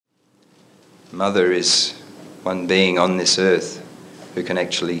Mother is one being on this earth who can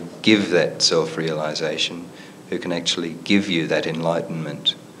actually give that self-realization, who can actually give you that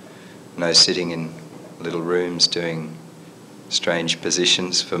enlightenment. No sitting in little rooms doing strange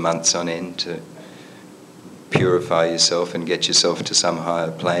positions for months on end to purify yourself and get yourself to some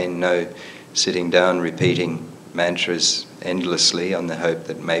higher plane. No sitting down repeating mantras endlessly on the hope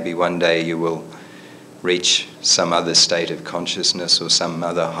that maybe one day you will reach some other state of consciousness or some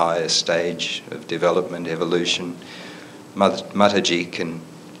other higher stage of development, evolution. Mataji can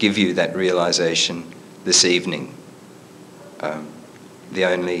give you that realization this evening. The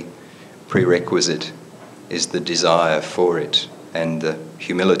only prerequisite is the desire for it and the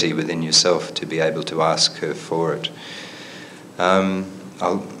humility within yourself to be able to ask her for it.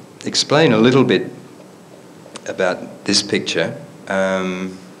 I'll explain a little bit about this picture.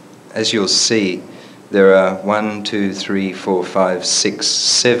 As you'll see, there are 1, 2, 3, 4, 5, 6,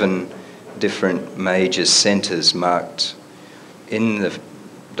 7 different major centers marked in the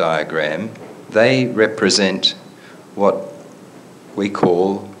diagram. They represent what we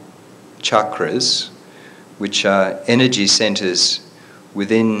call chakras, which are energy centers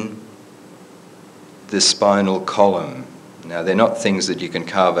within the spinal column. Now, they're not things that you can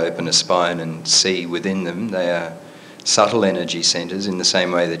carve open a spine and see within them. They are subtle energy centers in the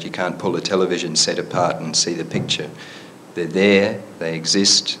same way that you can't pull a television set apart and see the picture. They're there, they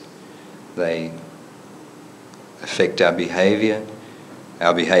exist, they affect our behavior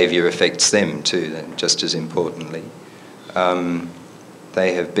affects them too, just as importantly.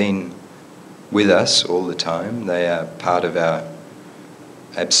 They have been with us all the time. They are part of our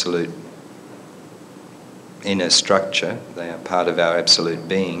absolute inner structure. They are part of our absolute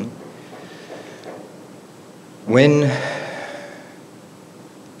being. When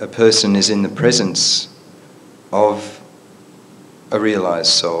a person is in the presence of a realized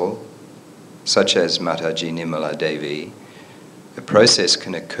soul, such as Mataji, Nirmala, Devi, a process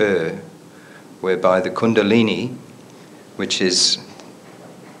can occur whereby the Kundalini, which is,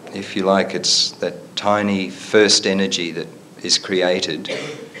 if you like, it's that tiny first energy that is created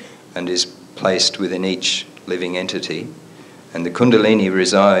and is placed within each living entity, and the Kundalini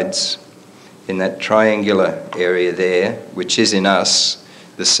resides in that triangular area there, which is in us,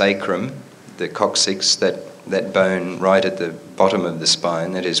 the sacrum, the coccyx, that bone right at the bottom of the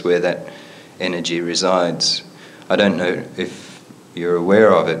spine. That is where that energy resides. I don't know if you're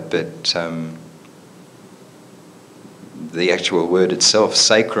aware of it, but the actual word itself,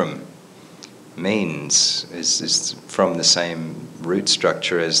 sacrum, is from the same root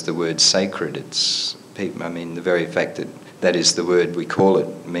structure as the word sacred. The very fact that is the word we call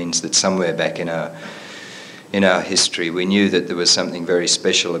it means that somewhere back in our history we knew that there was something very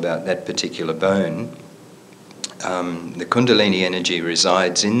special about that particular bone. The Kundalini energy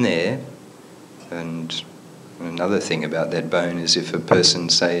resides in there, and another thing about that bone is if a person,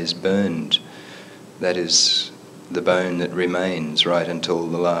 say, is burned, that is the bone that remains right until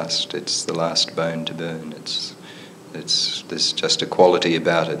the last. It's the last bone to burn. There's just a quality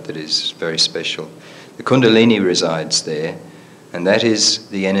about it that is very special. The Kundalini resides there, and that is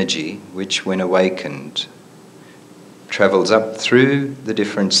the energy which, when awakened, travels up through the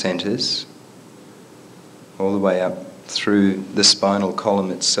different centers, all the way up through the spinal column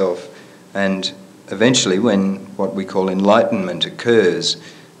itself, and eventually, when what we call enlightenment occurs,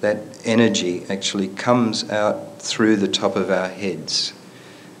 that energy actually comes out through the top of our heads.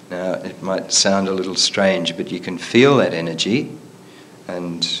 Now, it might sound a little strange, but you can feel that energy,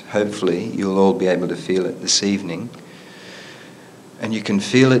 and hopefully you'll all be able to feel it this evening. And you can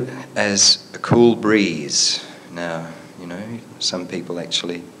feel it as a cool breeze. Now, some people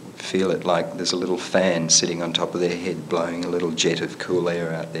actually feel it like there's a little fan sitting on top of their head blowing a little jet of cool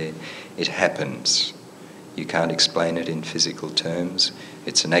air out there. It happens. You can't explain it in physical terms.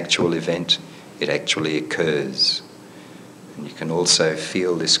 It's an actual event. It actually occurs. And you can also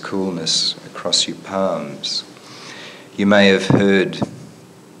feel this coolness across your palms. You may have heard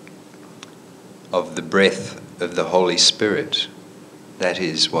of the breath of the Holy Spirit. That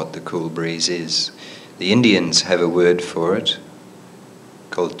is what the cool breeze is. The Indians have a word for it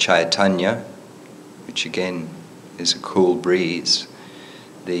called Chaitanya, which again is a cool breeze.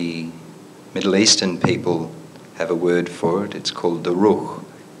 The Middle Eastern people have a word for it. It's called the Ruh.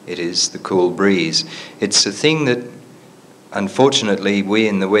 It is the cool breeze. It's a thing that, unfortunately, we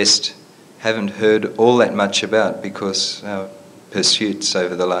in the West haven't heard all that much about, because our pursuits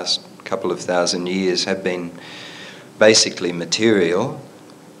over the last couple of thousand years have been basically material,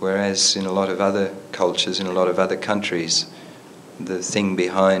 whereas in a lot of other cultures, in a lot of other countries, the thing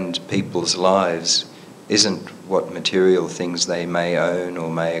behind people's lives isn't what material things they may own or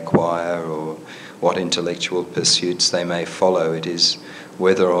may acquire or what intellectual pursuits they may follow. It is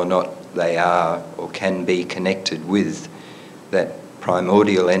whether or not they are or can be connected with that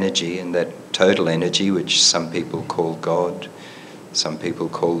primordial energy and that total energy, which some people call God, some people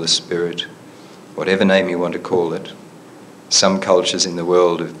call the Spirit, whatever name you want to call it. Some cultures in the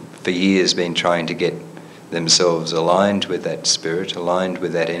world have for years been trying to get themselves aligned with that Spirit, aligned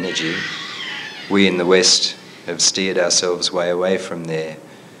with that energy. We in the West have steered ourselves way away from there.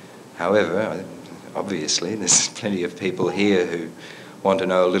 However, obviously there's plenty of people here who want to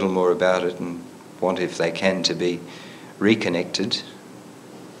know a little more about it and want, if they can, to be reconnected,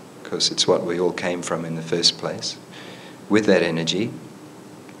 because it's what we all came from in the first place, with that energy.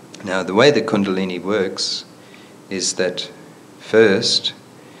 Now, the way the Kundalini works is that first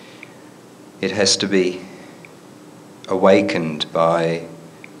it has to be awakened by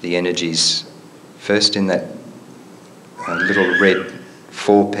the energies, first in that little red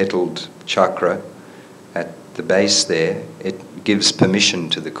four-petaled chakra at the base there. It gives permission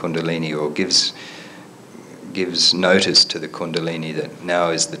to the Kundalini, or gives notice to the Kundalini that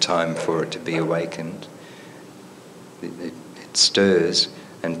now is the time for it to be awakened. It stirs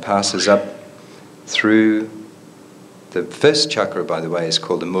and passes up through. The first chakra, by the way, is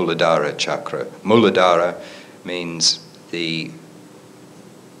called the Muladhara chakra. Muladhara means the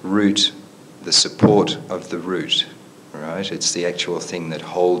root, the support of the root, right? It's the actual thing that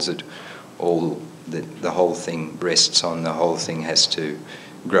holds it all, that the whole thing rests on, the whole thing has to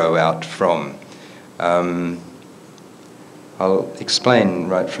grow out from. I'll explain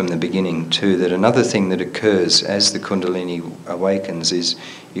right from the beginning too that another thing that occurs as the Kundalini awakens is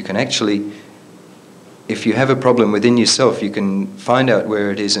you can actually, if you have a problem within yourself, you can find out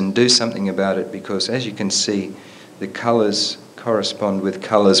where it is and do something about it, because as you can see, the colours correspond with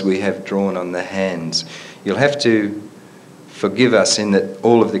colours we have drawn on the hands. You'll have to forgive us in that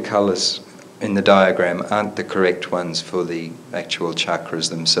all of the colours in the diagram aren't the correct ones for the actual chakras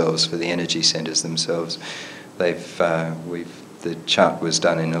themselves, for the energy centres themselves. The chart was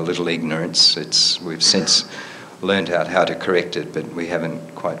done in a little ignorance. We've since learned out how to correct it, but we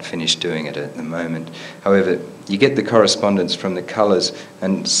haven't quite finished doing it at the moment. However, you get the correspondence from the colours,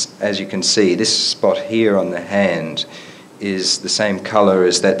 and as you can see, this spot here on the hand is the same colour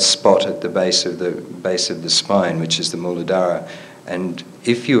as that spot at the base of the spine, which is the Muladhara. And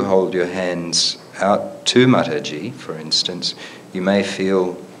if you hold your hands out to Mataji, for instance, you may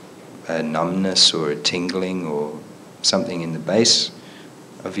feel a numbness or a tingling or something in the base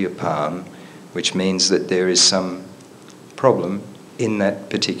of your palm, which means that there is some problem in that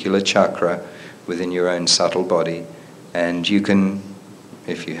particular chakra within your own subtle body, and you can,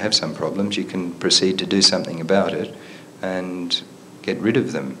 if you have some problems, you can proceed to do something about it and get rid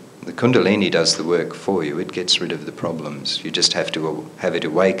of them. The Kundalini does the work for you. It gets rid of the problems. You just have to have it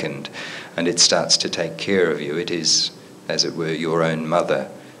awakened, and it starts to take care of you. It is, as it were, your own mother.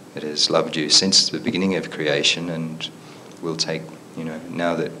 It has loved you since the beginning of creation, and will take,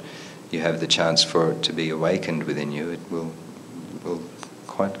 now that you have the chance for it to be awakened within you, it will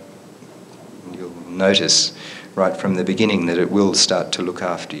quite, you'll notice right from the beginning that it will start to look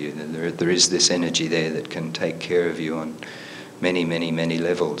after you. That there is this energy there that can take care of you on many, many, many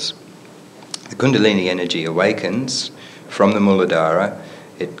levels. The Kundalini energy awakens from the Muladhara.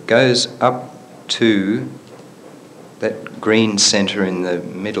 It goes up to that green centre in the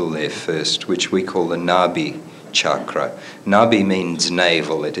middle there first, which we call the Nabi chakra. Nabi means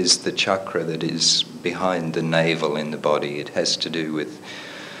navel. It is the chakra that is behind the navel in the body. It has to do with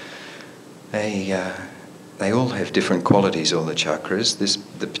they all have different qualities, all the chakras.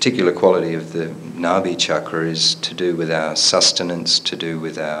 The particular quality of the Nabi chakra is to do with our sustenance, to do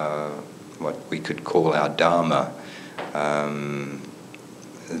with our, what we could call our dharma,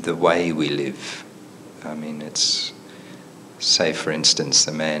 the way we live. I mean, it's, say for instance,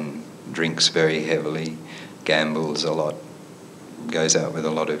 the man drinks very heavily, gambles a lot, goes out with a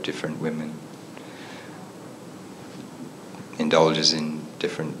lot of different women, indulges in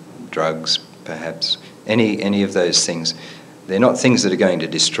different drugs, perhaps. Any of those things, they're not things that are going to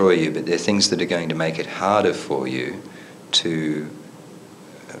destroy you, but they're things that are going to make it harder for you to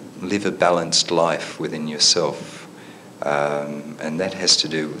live a balanced life within yourself. And that has to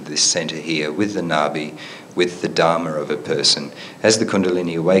do with this centre here, with the Nabi, with the Dharma of a person. As the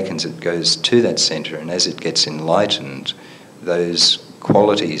Kundalini awakens, it goes to that centre, and as it gets enlightened, those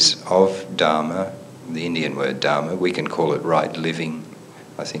qualities of Dharma, the Indian word Dharma, we can call it right living.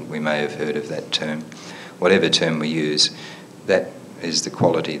 I think we may have heard of that term. Whatever term we use, that is the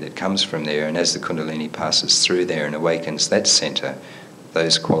quality that comes from there, and as the Kundalini passes through there and awakens that centre,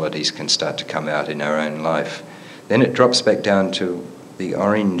 those qualities can start to come out in our own life. Then it drops back down to the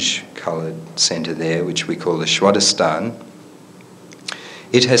orange-coloured centre there, which we call the Swadhisthana.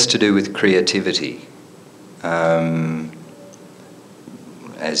 It has to do with creativity, as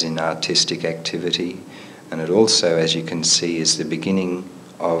in artistic activity, and it also, as you can see, is the beginning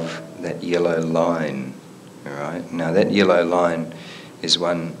of that yellow line. All right? Now that yellow line is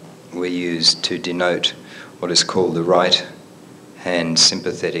one we use to denote what is called the right hand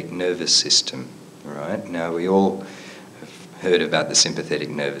sympathetic nervous system. All right? Now we all have heard about the sympathetic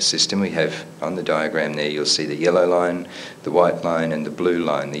nervous system. We have on the diagram there, you'll see the yellow line, the white line and the blue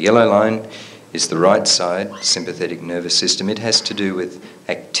line. The yellow line is the right side sympathetic nervous system. It has to do with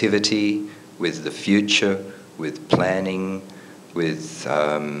activity, with the future, with planning, with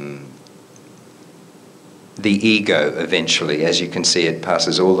the ego eventually. As you can see, it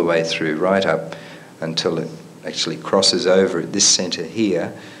passes all the way through right up until it actually crosses over at this centre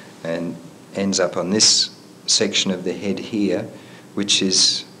here and ends up on this section of the head here, which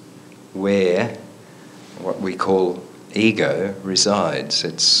is where what we call ego resides.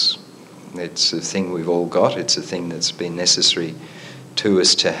 It's a thing we've all got. It's a thing that's been necessary to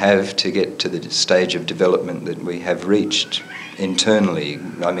us to have to get to the stage of development that we have reached internally.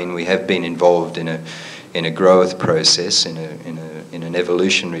 I mean, we have been involved in a growth process, in an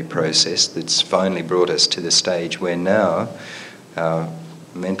evolutionary process that's finally brought us to the stage where now our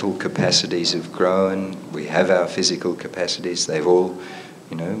mental capacities have grown, we have our physical capacities, they've all,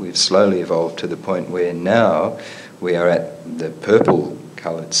 we've slowly evolved to the point where now we are at the purple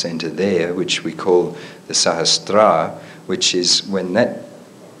coloured centre there, which we call the Sahasrara, which is when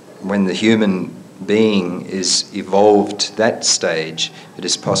the human being is evolved to that stage, it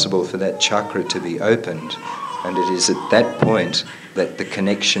is possible for that chakra to be opened, and it is at that point that the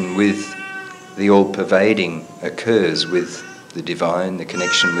connection with the all-pervading occurs, with the divine, the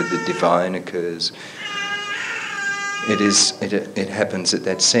connection with the divine occurs. It happens at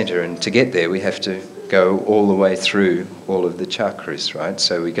that centre, and to get there we have to go all the way through all of the chakras, right?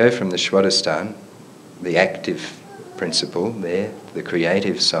 So we go from the Swadhisthana, the active principle there, the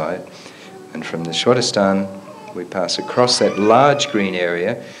creative side, and from the Swadhisthana we pass across that large green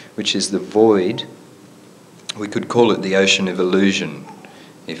area, which is the void. We could call it the ocean of illusion,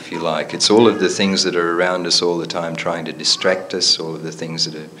 if you like. It's all of the things that are around us all the time trying to distract us, all of the things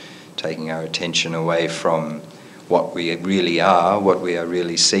that are taking our attention away from what we really are, what we are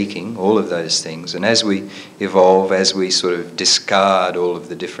really seeking, all of those things. And as we evolve, as we sort of discard all of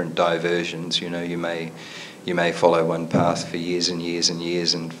the different diversions, you may follow one path for years and years and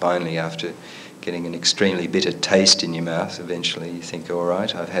years, and finally, after getting an extremely bitter taste in your mouth, eventually you think, all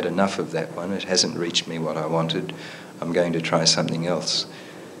right, I've had enough of that one, it hasn't reached me what I wanted, I'm going to try something else.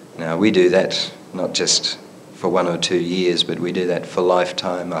 Now we do that not just for 1 or 2 years, but we do that for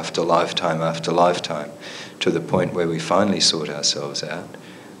lifetime after lifetime after lifetime, to the point where we finally sort ourselves out,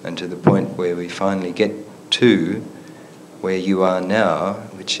 and to the point where we finally get to where you are now,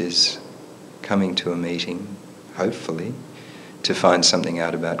 which is coming to a meeting, hopefully, to find something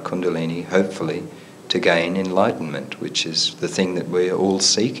out about Kundalini, hopefully, to gain enlightenment, which is the thing that we're all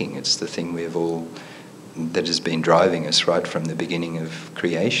seeking. It's the thing that has been driving us right from the beginning of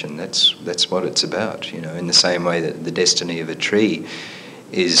creation. That's what it's about, in the same way that the destiny of a tree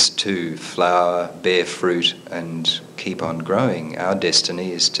is to flower, bear fruit, and keep on growing. Our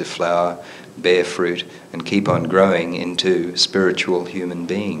destiny is to flower, bear fruit, and keep on growing into spiritual human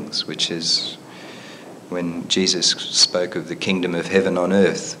beings, which is when Jesus spoke of the kingdom of heaven on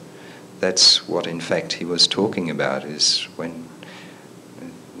earth. That's what in fact he was talking about, is when,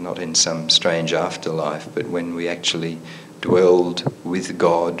 not in some strange afterlife, but when we actually dwelled with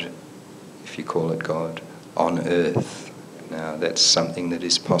God, if you call it God, on earth. Now that's something that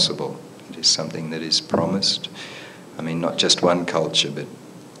is possible. It is something that is promised. I mean, not just one culture, but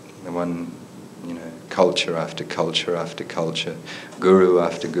one, culture after culture after culture, guru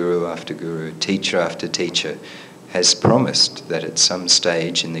after guru after guru, teacher after teacher has promised that at some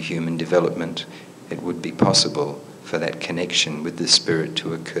stage in the human development it would be possible for that connection with the spirit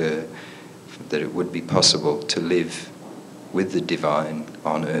to occur, that it would be possible to live with the divine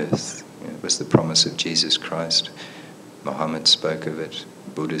on earth. It was the promise of Jesus Christ. Muhammad spoke of it,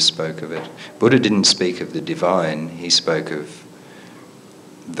 Buddha spoke of it. Buddha didn't speak of the divine, he spoke of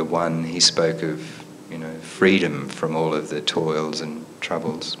the one, he spoke of freedom from all of the toils and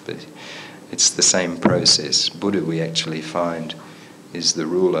troubles, but it's the same process. Buddha, we actually find, is the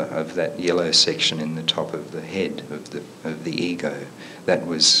ruler of that yellow section in the top of the head of the ego. That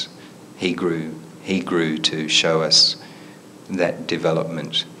was, he grew to show us that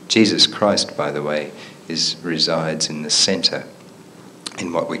development. Jesus Christ, by the way, resides in the centre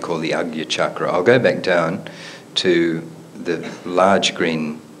in what we call the Agya chakra. I'll go back down to the large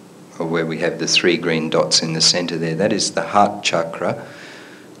green, or where we have the 3 green dots in the centre there. That is the heart chakra,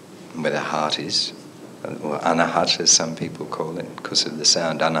 where the heart is, or anahat as some people call it, because of the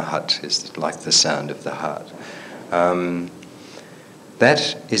sound. Anahat is like the sound of the heart.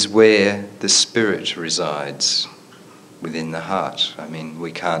 That is where the spirit resides, within the heart. I mean,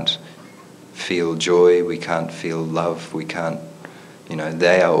 we can't feel joy, we can't feel love, we can't,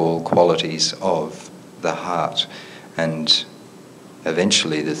 they are all qualities of the heart. And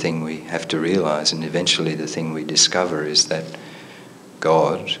eventually the thing we have to realise, and eventually the thing we discover, is that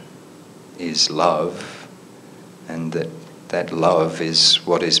God is love, and that love is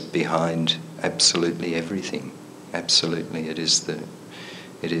what is behind absolutely everything. Absolutely, it is the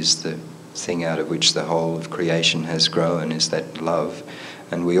thing out of which the whole of creation has grown, is that love.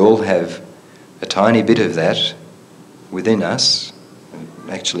 And we all have a tiny bit of that within us.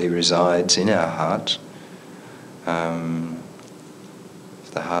 It actually resides in our heart.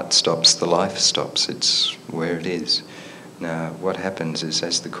 If the heart stops, the life stops. It's where it is. Now, what happens is,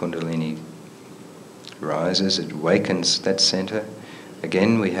 as the Kundalini rises, it awakens that centre.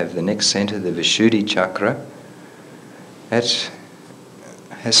 Again, we have the next centre, the Vishuddhi chakra. That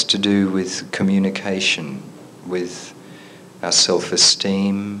has to do with communication, with our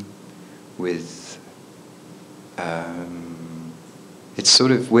self-esteem, with... it's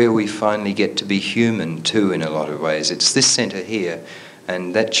sort of where we finally get to be human too, in a lot of ways. It's this centre here,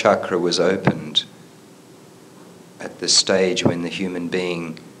 and that chakra was opened at the stage when the human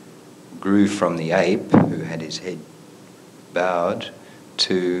being grew from the ape, who had his head bowed,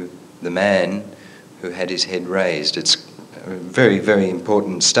 to the man who had his head raised. It's a very, very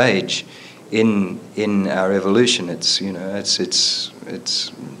important stage in our evolution. It's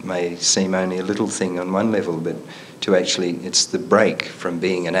may seem only a little thing on one level, but to actually, it's the break from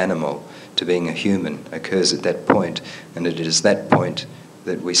being an animal to being a human occurs at that point, and it is that point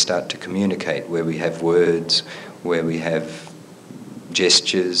that we start to communicate, where we have words, where we have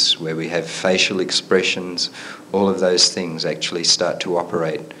gestures, where we have facial expressions. All of those things actually start to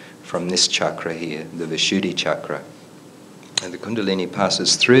operate from this chakra here, the Vishuddhi chakra. And the Kundalini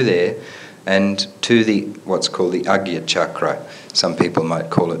passes through there and to the what's called the Agya chakra. Some people might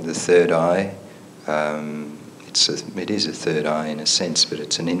call it the third eye. It is a third eye in a sense, but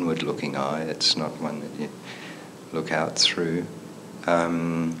it's an inward-looking eye. It's not one that you look out through.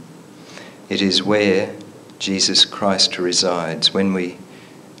 It is where Jesus Christ resides. When we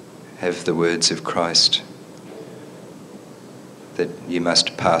have the words of Christ, that you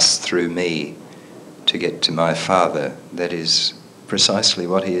must pass through me to get to my Father, that is precisely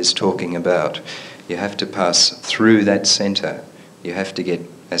what he is talking about. You have to pass through that centre. You have to get,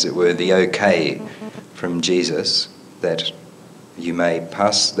 as it were, the okay from Jesus, that you may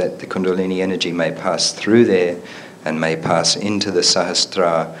pass, that the Kundalini energy may pass through there and may pass into the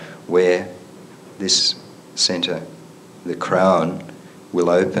Sahasrara, where this centre, the crown, will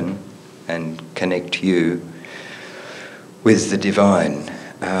open and connect you with the divine.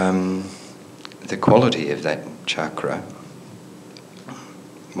 The quality of that chakra,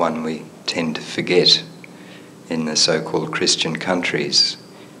 one we tend to forget in the so-called Christian countries,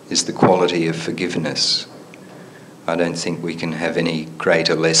 is the quality of forgiveness. I don't think we can have any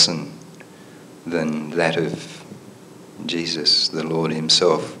greater lesson than that of Jesus, the Lord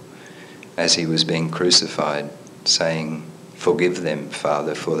himself, as he was being crucified, saying, "Forgive them,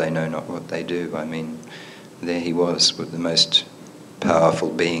 Father, for they know not what they do." I mean, there he was, with the most powerful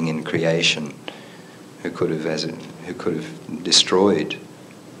being in creation, who could have destroyed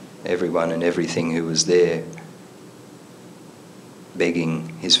everyone and everything who was there,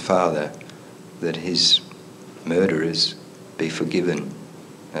 begging his Father that his murderers be forgiven.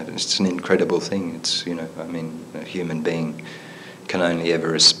 It's an incredible thing. It's, a human being can only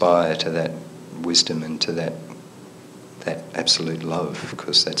ever aspire to that wisdom and to that absolute love,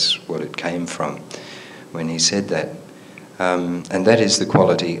 because that's what it came from when he said that. And that is the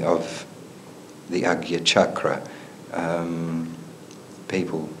quality of the Agya chakra.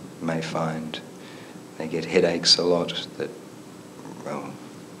 People may find they get headaches a lot, that,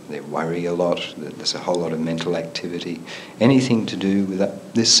 they worry a lot, that there's a whole lot of mental activity. Anything to do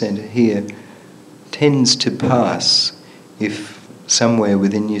with this centre here tends to pass if somewhere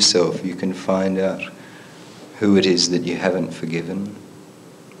within yourself you can find out who it is that you haven't forgiven.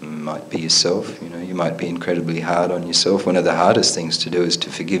 It might be yourself, you might be incredibly hard on yourself. One of the hardest things to do is to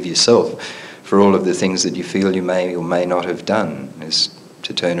forgive yourself for all of the things that you feel you may or may not have done, is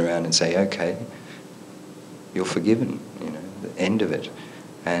to turn around and say, okay, you're forgiven, the end of it.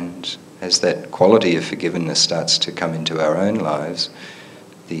 And as that quality of forgiveness starts to come into our own lives,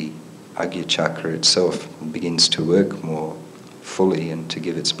 the Agya chakra itself begins to work more fully and to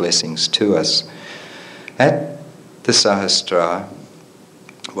give its blessings to us. At the Sahasrara,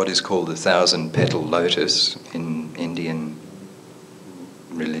 what is called the 1,000-petal lotus in Indian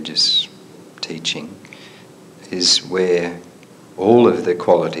religious teaching, is where all of the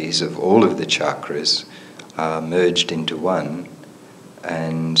qualities of all of the chakras are merged into one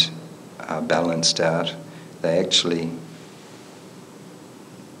and are balanced out. They actually,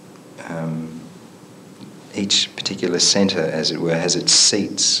 each particular centre, as it were, has its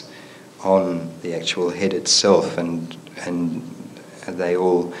seats on the actual head itself, and they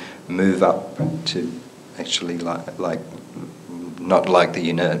all move up to actually like not like the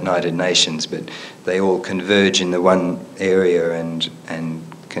United Nations, but they all converge in the one area and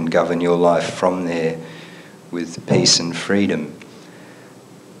can govern your life from there with peace and freedom.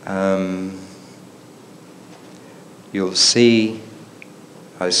 You'll see,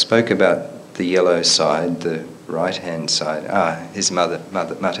 I spoke about the yellow side, the right-hand side. Here's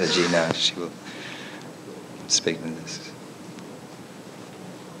Mataji now. She will speak to this.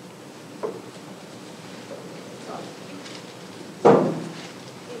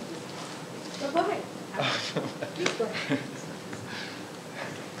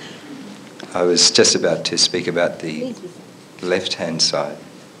 I was just about to speak about the left-hand side.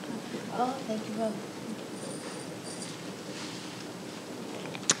 Oh, thank you both.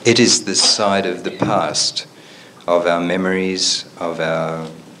 It is the side of the past, of our memories, of our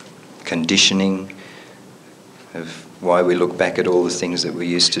conditioning, of why we look back at all the things that we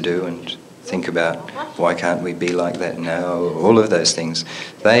used to do and think about why can't we be like that now, all of those things.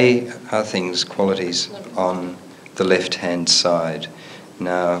 They are things, qualities on the left-hand side.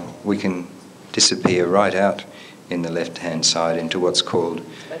 Now we can disappear right out in the left-hand side into what's called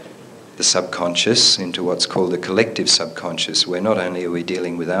the subconscious, into what's called the collective subconscious, where not only are we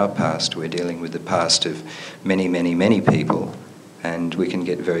dealing with our past, we're dealing with the past of many, many, many people, and we can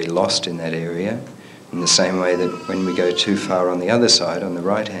get very lost in that area. In the same way that when we go too far on the other side, on the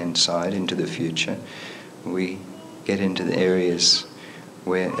right-hand side, into the future, we get into the areas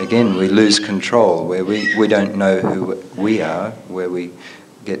where, again, we lose control, where we don't know who we are, where we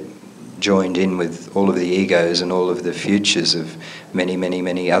get joined in with all of the egos and all of the futures of many, many,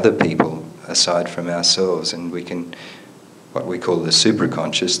 many other people aside from ourselves, and we can, what we call the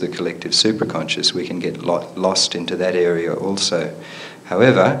superconscious, the collective superconscious, we can get lost into that area also.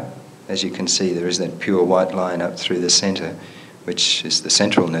 However, as you can see, there is that pure white line up through the centre, which is the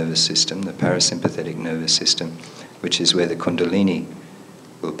central nervous system, the parasympathetic nervous system, which is where the Kundalini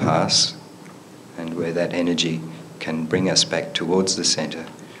will pass, and where that energy can bring us back towards the centre,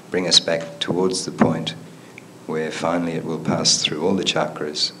 bring us back towards the point where finally it will pass through all the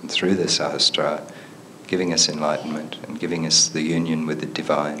chakras and through the Sahasrara, giving us enlightenment and giving us the union with the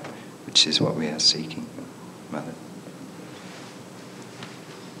divine, which is what we are seeking. Mother.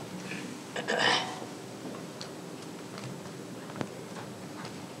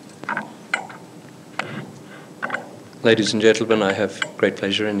 Ladies and gentlemen, I have great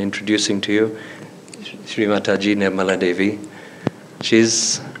pleasure in introducing to you Shri Mataji Nirmala Devi.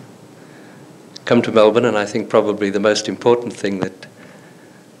 She's come to Melbourne, and I think probably the most important thing that,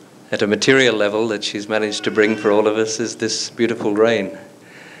 at a material level, that she's managed to bring for all of us is this beautiful rain.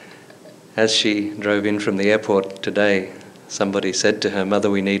 As she drove in from the airport today, somebody said to her, "Mother,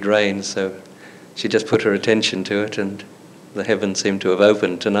 we need rain," so she just put her attention to it, and the heavens seem to have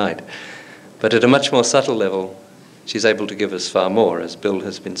opened tonight. But at a much more subtle level, she's able to give us far more, as Bill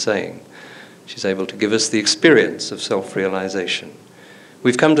has been saying. She's able to give us the experience of self-realization.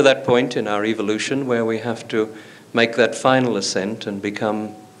 We've come to that point in our evolution where we have to make that final ascent and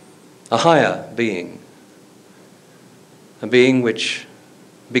become a higher being, a being which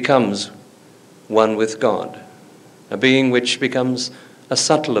becomes one with God, a being which becomes a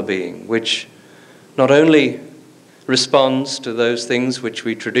subtler being, which not only responds to those things which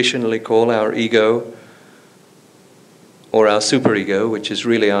we traditionally call our ego or our superego, which is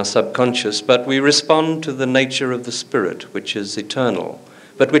really our subconscious, but we respond to the nature of the spirit, which is eternal,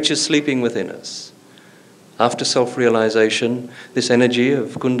 but which is sleeping within us. After self-realization, this energy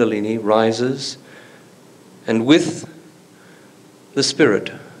of Kundalini rises, and with the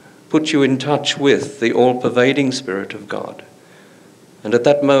spirit, puts you in touch with the all-pervading spirit of God. And at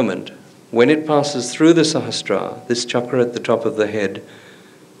that moment, when it passes through the Sahasrara, this chakra at the top of the head,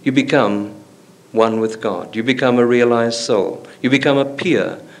 you become one with God. You become a realized soul. You become a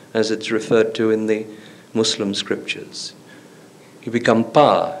pir, as it's referred to in the Muslim scriptures. You become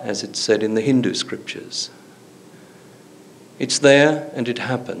pa, as it's said in the Hindu scriptures. It's there and it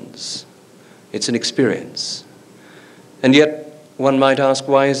happens. It's an experience. And yet, one might ask,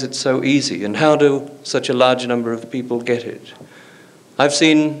 why is it so easy? And how do such a large number of people get it? I've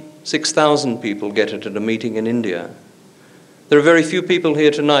seen 6,000 people get it at a meeting in India. There are very few people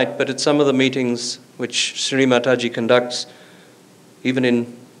here tonight, but at some of the meetings which Shri Mataji conducts, even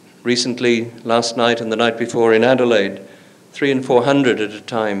in recently, last night and the night before in Adelaide, 300 and 400 at a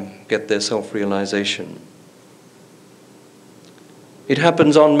time get their self-realization. It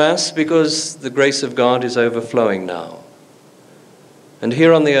happens en masse because the grace of God is overflowing now. And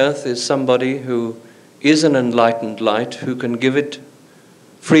here on the earth is somebody who is an enlightened light who can give it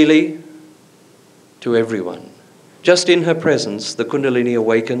freely to everyone. Just in her presence, the Kundalini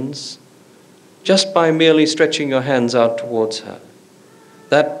awakens, just by merely stretching your hands out towards her.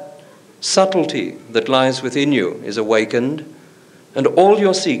 That subtlety that lies within you is awakened, and all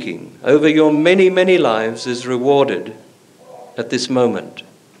your seeking over your many, many lives is rewarded at this moment.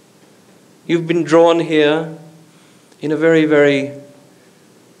 You've been drawn here in a very, very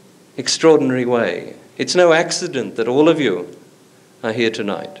extraordinary way. It's no accident that all of you are here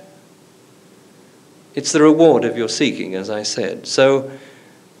tonight. It's the reward of your seeking, as I said. So,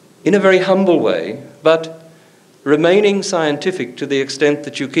 in a very humble way, but remaining scientific to the extent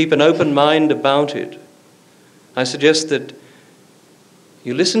that you keep an open mind about it, I suggest that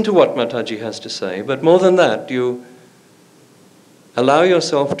you listen to what Mataji has to say, but more than that, you allow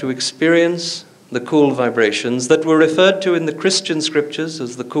yourself to experience the cool vibrations that were referred to in the Christian scriptures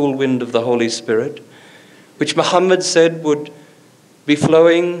as the cool wind of the Holy Spirit, which Muhammad said would be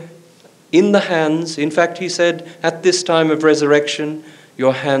flowing in the hands. In fact, he said, at this time of resurrection,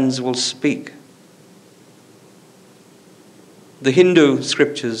 your hands will speak. The Hindu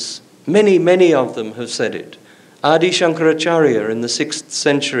scriptures, many, many of them have said it. Adi Shankaracharya in the 6th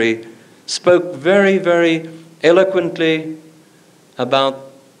century spoke very, very eloquently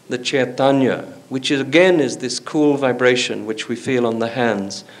about the Chaitanya, which again is this cool vibration which we feel on the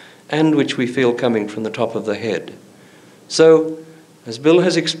hands and which we feel coming from the top of the head. So, as Bill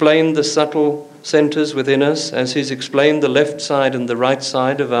has explained the subtle centers within us, as he's explained the left side and the right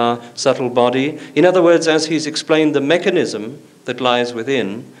side of our subtle body, in other words, as he's explained the mechanism that lies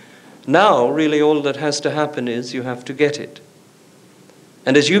within, now really all that has to happen is you have to get it.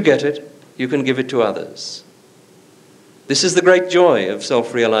 And as you get it, you can give it to others. This is the great joy of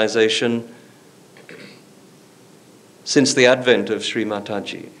self-realization since the advent of Shri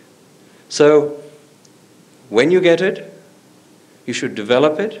Mataji. So, when you get it, you should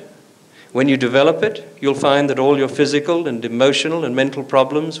develop it. When you develop it, you'll find that all your physical and emotional and mental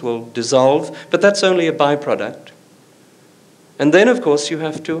problems will dissolve, but that's only a byproduct. And then, of course, you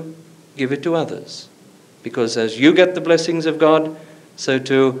have to give it to others, because as you get the blessings of God, so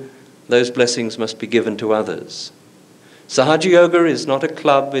too those blessings must be given to others. Sahaja Yoga is not a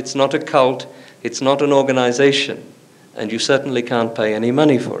club, it's not a cult, it's not an organization, and you certainly can't pay any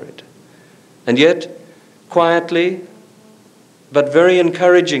money for it. And yet, quietly, but very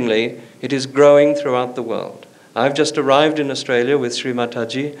encouragingly, it is growing throughout the world. I've just arrived in Australia with Shri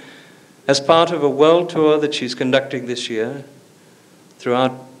Mataji as part of a world tour that she's conducting this year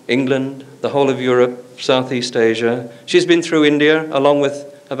throughout England, the whole of Europe, Southeast Asia. She's been through India along with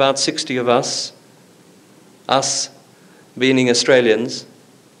about 60 of us being Australians,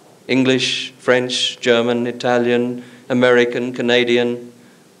 English, French, German, Italian, American, Canadian,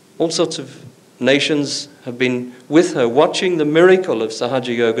 all sorts of nations have been with her, watching the miracle of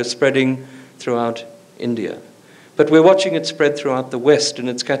Sahaja Yoga spreading throughout India. But we're watching it spread throughout the West, and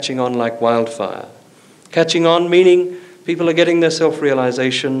it's catching on like wildfire. Catching on meaning people are getting their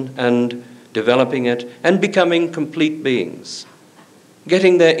self-realization and developing it and becoming complete beings,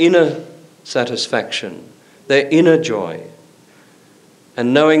 getting their inner satisfaction, their inner joy,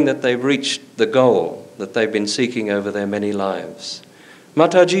 and knowing that they've reached the goal that they've been seeking over their many lives.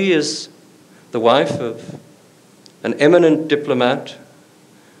 Mataji is the wife of an eminent diplomat.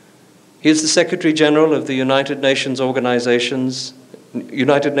 He is the Secretary General of the United Nations Organization,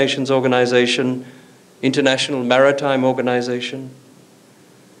 International Maritime Organization.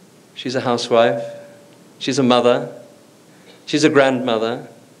 She's a housewife. She's a mother. She's a grandmother.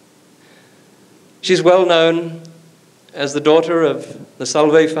 She's well known as the daughter of the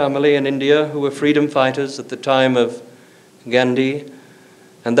Salve family in India, who were freedom fighters at the time of Gandhi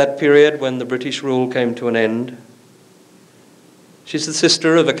and that period when the British rule came to an end. She's the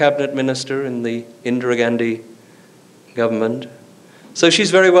sister of a cabinet minister in the Indira Gandhi government. So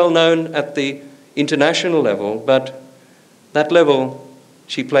she's very well known at the international level, but that level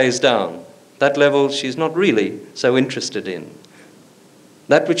she plays down. That level she's not really so interested in.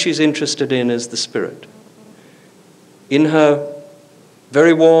 That which she's interested in is the spirit. In her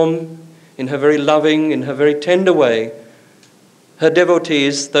very warm, in her very loving, in her very tender way, her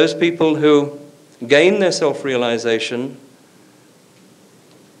devotees, those people who gain their self-realization,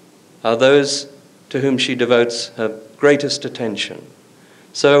 are those to whom she devotes her greatest attention.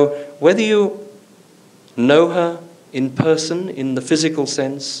 So whether you know her in person, in the physical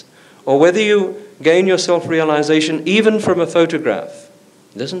sense, or whether you gain your self-realization even from a photograph,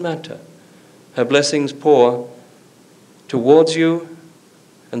 it doesn't matter. Her blessings pour towards you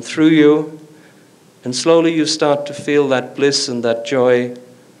and through you, and slowly you start to feel that bliss and that joy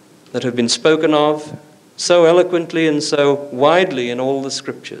that have been spoken of so eloquently and so widely in all the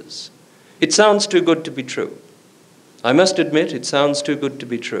scriptures. It sounds too good to be true. I must admit, it sounds too good to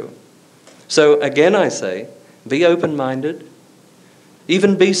be true. So again I say, be open-minded,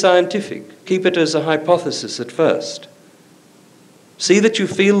 even be scientific. Keep it as a hypothesis at first. See that you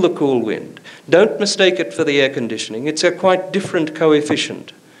feel the cool wind. Don't mistake it for the air conditioning. It's a quite different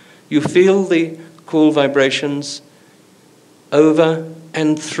coefficient. You feel the cool vibrations over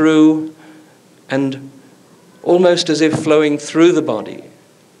and through and almost as if flowing through the body.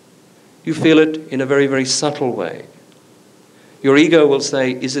 You feel it in a very, very subtle way. Your ego will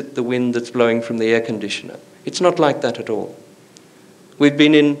say, is it the wind that's blowing from the air conditioner? It's not like that at all. We've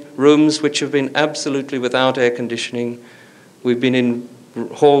been in rooms which have been absolutely without air conditioning. We've been in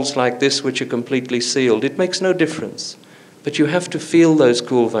halls like this which are completely sealed. It makes no difference. But you have to feel those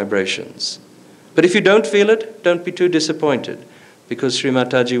cool vibrations. But if you don't feel it, don't be too disappointed, because Shri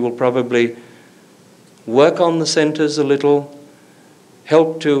Mataji will probably work on the centers a little,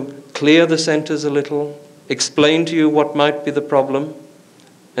 help to clear the centers a little, explain to you what might be the problem,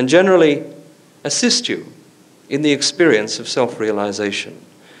 and generally assist you in the experience of self-realization.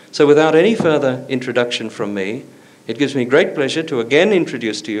 So without any further introduction from me, it gives me great pleasure to again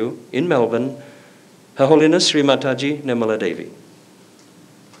introduce to you, in Melbourne, Her Holiness Shri Mataji Nirmala Devi.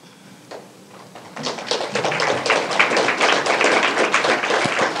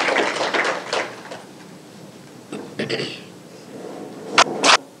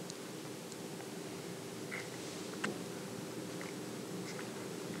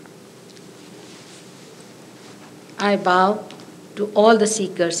 I bow to all the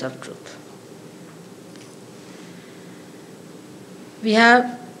seekers of truth. We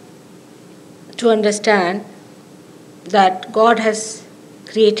have to understand that God has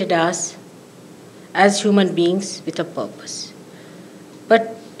created us as human beings with a purpose.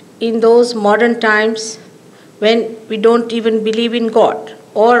 But in those modern times, when we don't even believe in God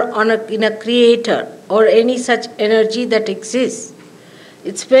or in a creator or any such energy that exists,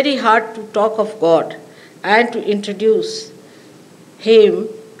 it's very hard to talk of God and to introduce Him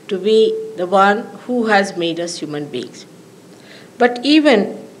to be the one who has made us human beings. But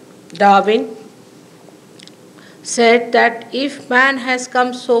even Darwin said that if man has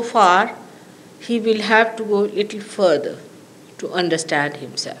come so far, he will have to go a little further to understand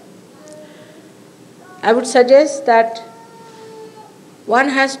himself. I would suggest that one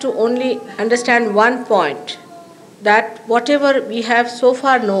has to only understand one point, that whatever we have so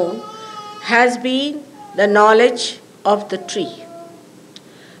far known has been the knowledge of the tree.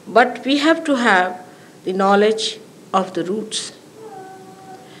 But we have to have the knowledge of the roots.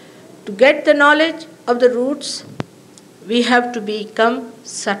 To get the knowledge of the roots, we have to become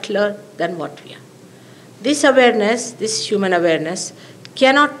subtler than what we are. This awareness, this human awareness,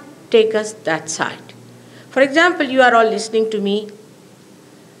 cannot take us that side. For example, you are all listening to me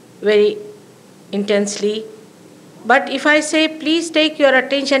very intensely, but if I say, please take your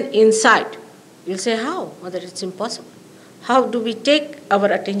attention inside, you'll say, how? Mother, it's impossible. How do we take our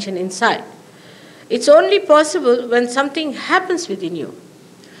attention inside? It's only possible when something happens within you,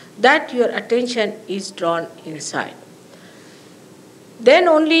 that your attention is drawn inside. Then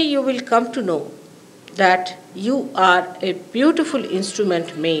only you will come to know that you are a beautiful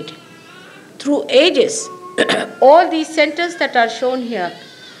instrument made through ages. All these centers that are shown here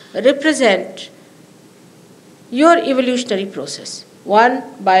represent your evolutionary process, one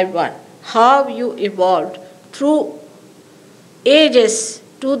by one, how you evolved through ages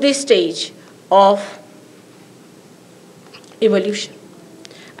to this stage of evolution.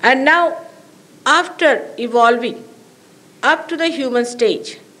 And now, after evolving up to the human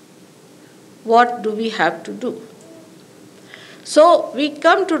stage, what do we have to do? So we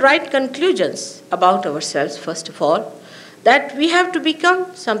come to right conclusions about ourselves, first of all, that we have to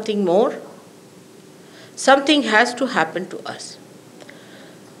become something more. Something has to happen to us.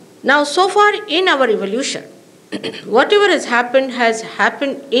 Now, so far in our evolution, whatever has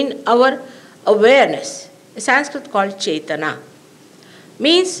happened in our awareness. A Sanskrit called Chetana.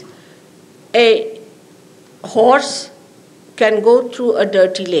 Means a horse can go through a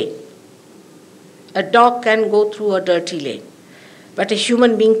dirty lane. A dog can go through a dirty lane. But a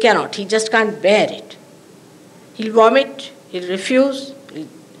human being cannot. He just can't bear it. He'll vomit, he'll refuse, he'll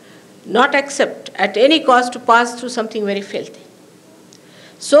not accept at any cost to pass through something very filthy.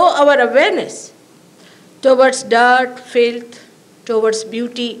 So our awareness towards dirt, filth, towards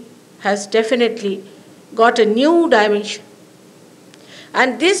beauty has definitely got a new dimension.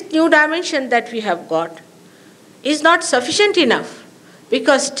 And this new dimension that we have got is not sufficient enough,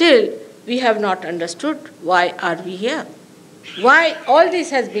 because still we have not understood why are we here. Why all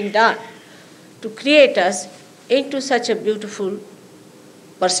this has been done to create us into such a beautiful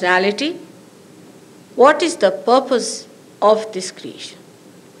personality. What is the purpose of this creation?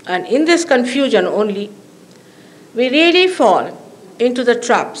 And in this confusion only, we really fall into the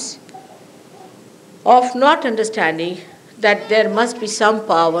traps of not understanding that there must be some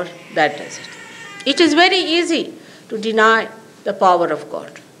power that does it. It is very easy to deny the power of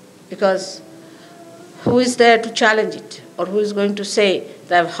God, because who is there to challenge it? Or who is going to say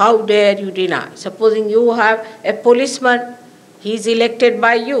that how dare you deny? Supposing you have a policeman, he is elected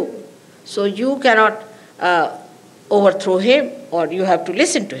by you, so you cannot overthrow him, or you have to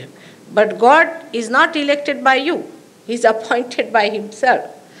listen to him. But God is not elected by you. He is appointed by himself.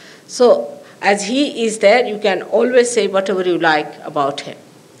 So as he is there, you can always say whatever you like about him.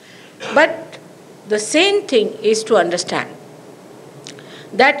 But the same thing is to understand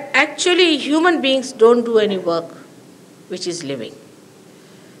that actually human beings don't do any work which is living.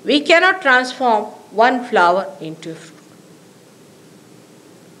 We cannot transform one flower into a fruit.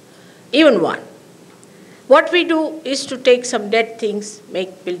 Even one. What we do is to take some dead things,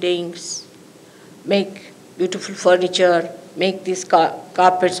 make buildings, make beautiful furniture, make these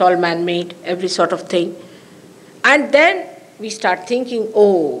carpets all man-made, every sort of thing. And then we start thinking,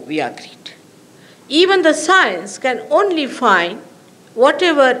 oh, we are great. Even the science can only find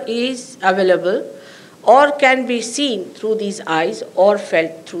whatever is available or can be seen through these eyes or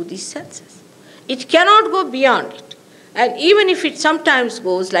felt through these senses. It cannot go beyond it. And even if it sometimes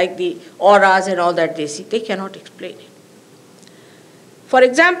goes like the auras and all that they see, they cannot explain it. For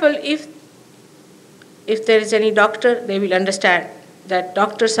example, if there is any doctor, they will understand that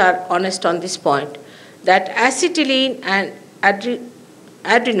doctors are honest on this point, that acetylcholine and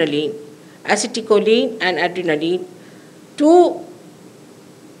adrenaline, two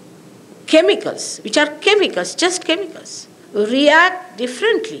chemicals, which are chemicals, just chemicals, react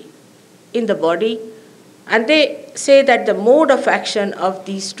differently in the body, and they say that the mode of action of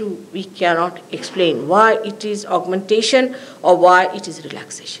these two we cannot explain, why it is augmentation or why it is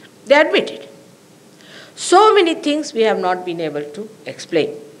relaxation. They admit it. So many things we have not been able to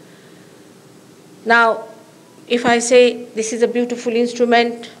explain. Now, if I say this is a beautiful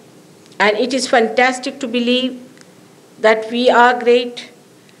instrument and it is fantastic to believe that we are great,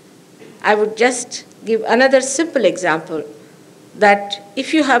 I would just give another simple example, that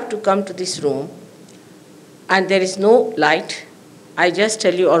if you have to come to this room and there is no light, I just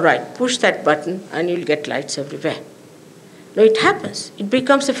tell you, all right, push that button and you'll get lights everywhere. No, it happens. It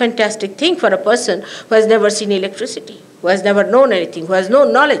becomes a fantastic thing for a person who has never seen electricity, who has never known anything, who has no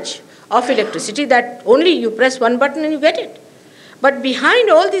knowledge of electricity, that only you press one button and you get it. But behind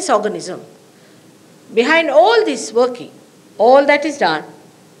all this organism, behind all this working, all that is done,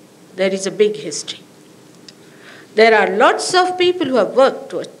 there is a big history. There are lots of people who have worked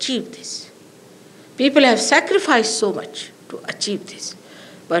to achieve this. People have sacrificed so much to achieve this.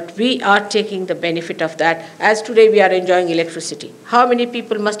 But we are taking the benefit of that, as today we are enjoying electricity. How many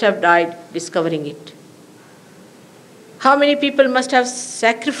people must have died discovering it? How many people must have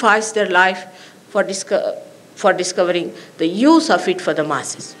sacrificed their life for discovering the use of it for the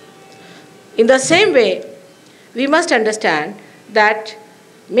masses? In the same way, we must understand that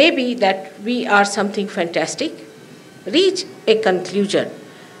maybe that we are something fantastic, reach a conclusion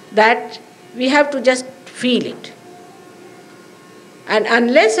that we have to just feel it. And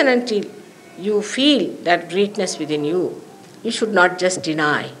unless and until you feel that greatness within you, you should not just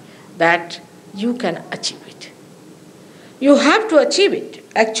deny that you can achieve it. You have to achieve it.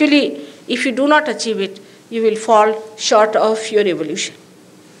 Actually, if you do not achieve it, you will fall short of your evolution.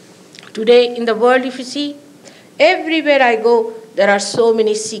 Today in the world, if you see, everywhere I go, there are so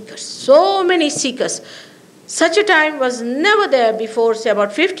many seekers, so many seekers. Such a time was never there before, say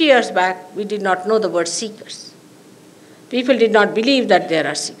about 50 years back, we did not know the word seekers. People did not believe that there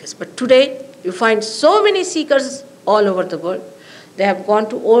are seekers. But today, you find so many seekers all over the world. They have gone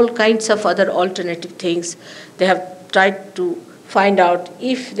to all kinds of other alternative things. They have tried to find out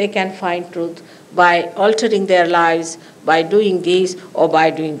if they can find truth by altering their lives, by doing this or by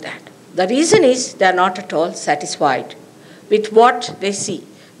doing that. The reason is they are not at all satisfied with what they see.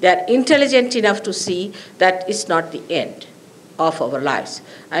 They are intelligent enough to see that it's not the end of our lives,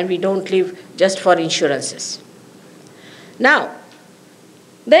 and we don't live just for insurances. Now,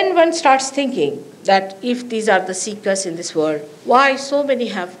 then one starts thinking that if these are the seekers in this world, why so many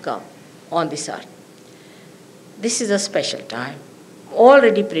have come on this earth? This is a special time,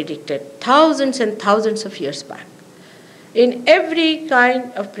 already predicted thousands and thousands of years back. In every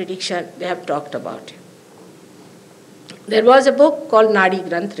kind of prediction, they have talked about it. There was a book called Nadi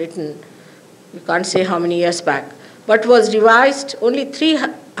Granth written, you can't say how many years back, but was revised only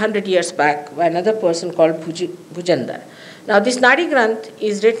 300 years back by another person called Bhujandar. Now this Nadi Granth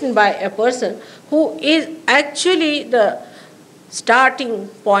is written by a person who is actually the starting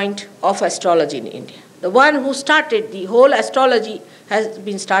point of astrology in India. The one who started the whole astrology has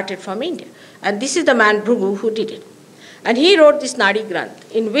been started from India. And this is the man Bhrigu who did it. And he wrote this Nadi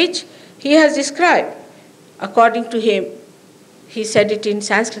Granth, in which he has described, according to him, he said it in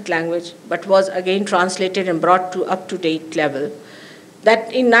Sanskrit language, but was again translated and brought to up-to-date level,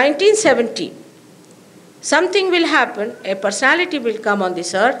 that in 1970, something will happen, a personality will come on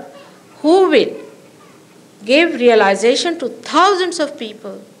this earth who will give realization to thousands of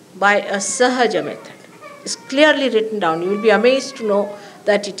people by a Sahaja method. It's clearly written down. You will be amazed to know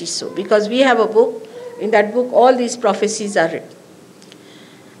that it is so, because we have a book. In that book, all these prophecies are written.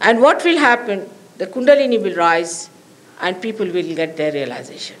 And what will happen? The Kundalini will rise and people will get their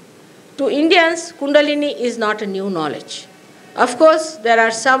realization. To Indians, Kundalini is not a new knowledge. Of course, there are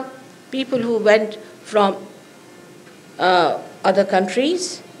some people who went from other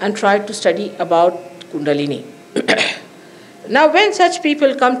countries and tried to study about Kundalini. Now, when such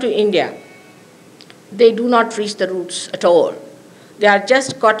people come to India, they do not reach the roots at all. They are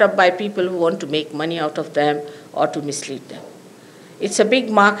just caught up by people who want to make money out of them or to mislead them. It's a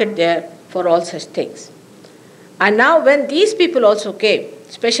big market there for all such things. And now when these people also came,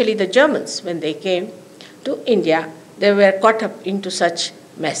 especially the Germans, when they came to India, they were caught up into such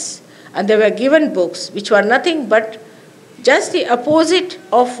mess. And they were given books which were nothing but just the opposite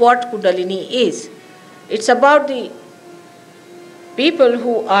of what Kundalini is. It's about the people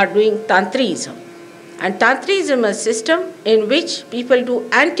who are doing Tantrism. And Tantrism is a system in which people do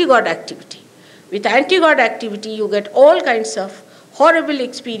anti-God activity. With anti-God activity, you get all kinds of horrible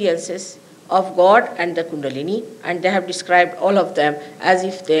experiences of God and the Kundalini, and they have described all of them as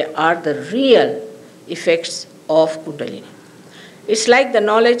if they are the real effects of Kundalini. It's like the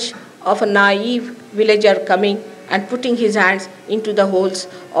knowledge of a naive villager coming and putting his hands into the holes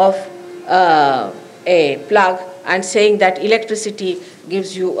of a plug and saying that electricity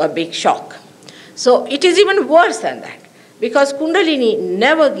gives you a big shock. So it is even worse than that, because Kundalini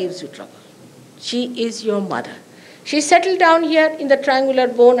never gives you trouble. She is your mother. She settled down here in the triangular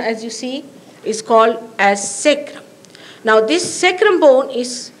bone, as you see, is called as sacrum. Now this sacrum bone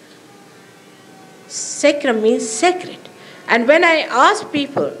is, sacrum means sacred. And when I ask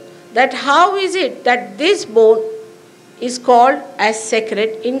people that how is it that this bone is called as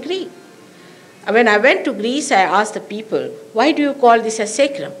sacred in Greek? When I went to Greece, I asked the people, why do you call this a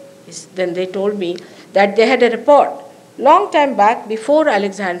sacrum? Then they told me that they had a report long time back before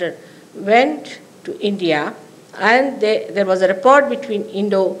Alexander went to India, and there was a report between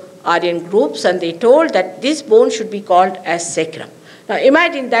Indo-Aryan groups, and they told that this bone should be called as sacrum. Now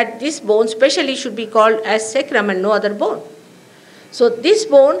imagine that this bone specially should be called as sacrum and no other bone. So this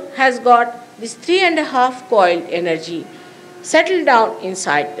bone has got this 3.5 coil energy settled down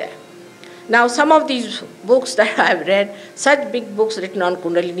inside there. Now some of these books that I have read, such big books written on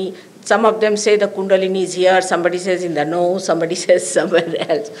Kundalini, some of them say the Kundalini is here, somebody says in the nose, somebody says somewhere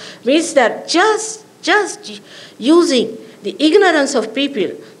else. Means that just using the ignorance of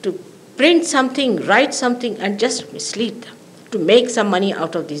people to print something, write something, and just mislead them, to make some money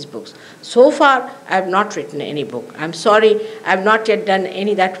out of these books. So far, I have not written any book. I'm sorry, I have not yet done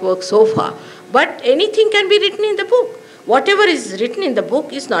any that work so far. But anything can be written in the book. Whatever is written in the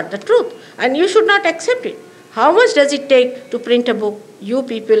book is not the truth, and you should not accept it. How much does it take to print a book? You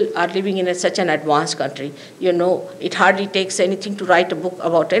people are living in such an advanced country. You know, it hardly takes anything to write a book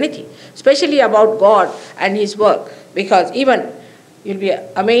about anything, especially about God and His work. Because even, you'll be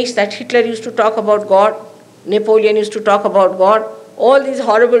amazed that Hitler used to talk about God, Napoleon used to talk about God, all these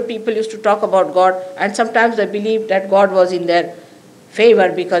horrible people used to talk about God, and sometimes they believed that God was in their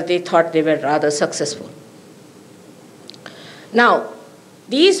favor because they thought they were rather successful. Now,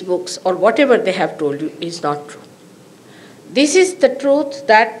 these books, or whatever they have told you, is not true. This is the truth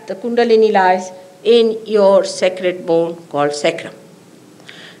that the Kundalini lies in your sacred bone called sacrum.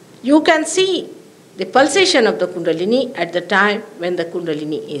 You can see the pulsation of the Kundalini at the time when the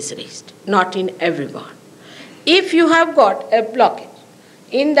Kundalini is raised, not in everyone. If you have got a blockage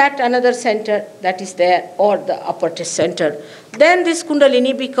in that another center that is there, or the upper center, then this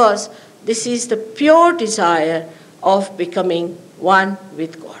Kundalini, because this is the pure desire of becoming one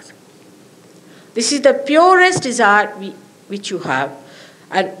with God. This is the purest desire which you have.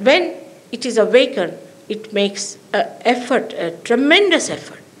 And when it is awakened, it makes an effort, a tremendous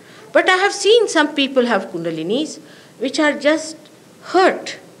effort. But I have seen some people have Kundalinis which are just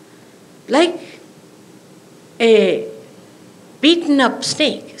hurt, like a beaten up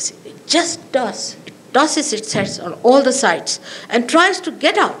snake. It just does. It tosses its head on all the sides and tries to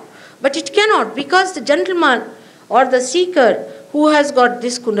get out. But it cannot, because the gentleman or the seeker who has got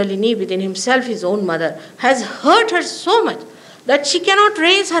this Kundalini within himself, his own mother, has hurt her so much that she cannot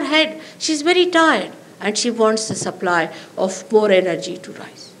raise her head. She is very tired and she wants the supply of more energy to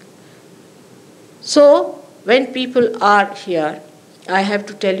rise. So, when people are here, I have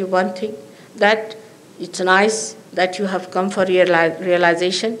to tell you one thing, that it's nice that you have come for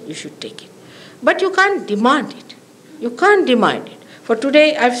realization, you should take it. But you can't demand it. You can't demand it. For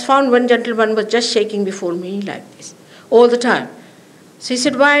today, I've found one gentleman was just shaking before me like this, all the time. So he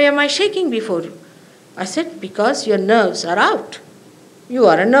said, why am I shaking before you? I said, because your nerves are out. You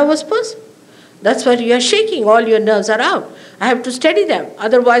are a nervous person. That's why you are shaking, all your nerves are out. I have to steady them,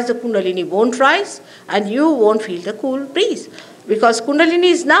 otherwise the Kundalini won't rise and you won't feel the cool breeze. Because Kundalini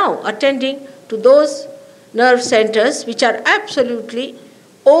is now attending to those nerve centers which are absolutely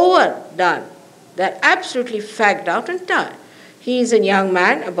overdone. They're absolutely fagged out and tired. He is a young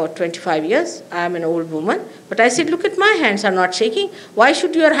man, about 25 years. I am an old woman. But I said, look at my hands are not shaking. Why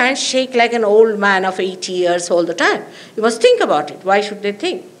should your hands shake like an old man of 80 years all the time? You must think about it. Why should they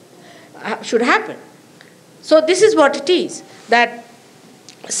think? Should happen. So this is what it is, that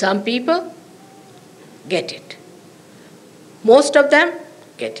some people get it. Most of them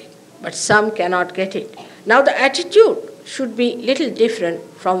get it, but some cannot get it. Now the attitude should be little different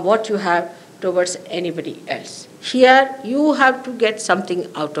from what you have towards anybody else. Here you have to get something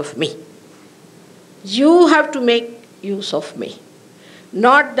out of me. You have to make use of me.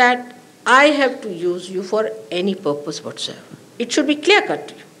 Not that I have to use you for any purpose whatsoever. It should be clear cut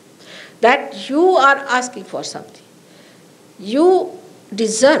to you that you are asking for something. You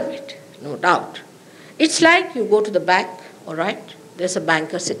deserve it, no doubt. It's like you go to the bank, all right? There's a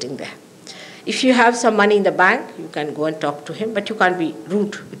banker sitting there. If you have some money in the bank, you can go and talk to him, but you can't be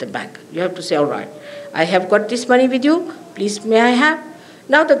rude with the banker. You have to say, all right, I have got this money with you, please may I have?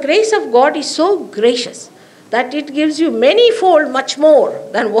 Now the grace of God is so gracious that it gives you many-fold much more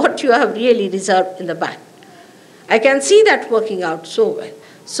than what you have really reserved in the bank. I can see that working out so well.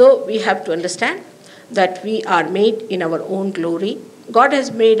 So we have to understand that we are made in our own glory. God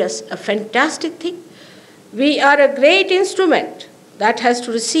has made us a fantastic thing. We are a great instrument that has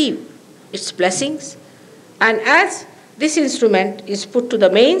to receive its blessings. And as this instrument is put to the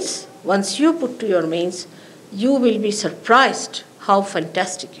mains, once you put to your mains, you will be surprised how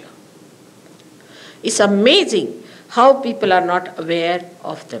fantastic you are. It's amazing how people are not aware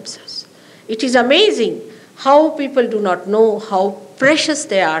of themselves. It is amazing how people do not know how precious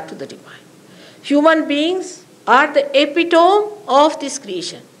they are to the divine. Human beings are the epitome of this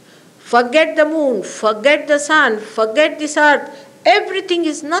creation. Forget the moon, forget the sun, forget this earth. Everything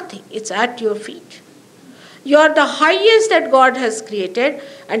is nothing. It's at your feet. You are the highest that God has created,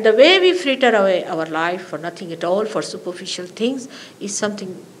 and the way we fritter away our life for nothing at all, for superficial things, is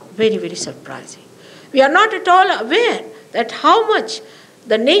something very, very surprising. We are not at all aware that how much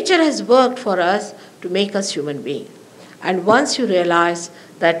the nature has worked for us to make us human beings. And once you realize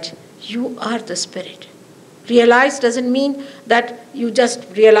that you are the spirit, realize doesn't mean that you just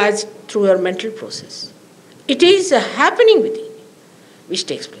realize through your mental process. It is a happening within you which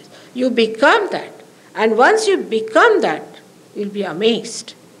takes place. You become that. And once you become that, you'll be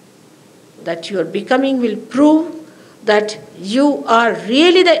amazed that your becoming will prove that you are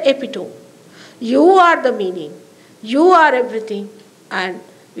really the epitome. You are the meaning. You are everything. And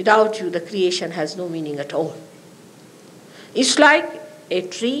without you, the creation has no meaning at all. It's like a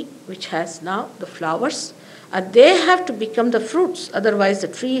tree which has now the flowers, and they have to become the fruits. Otherwise, the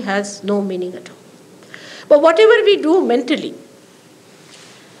tree has no meaning at all. But whatever we do mentally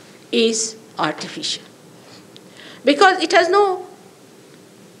is artificial, because it has no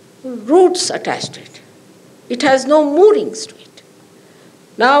roots attached to it. It has no moorings to it.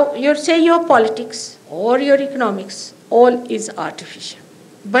 Now, you say your politics or your economics, all is artificial.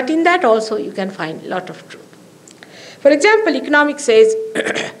 But in that also you can find a lot of truth. For example, economics says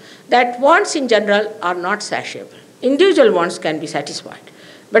that wants in general are not satiable. Individual wants can be satisfied,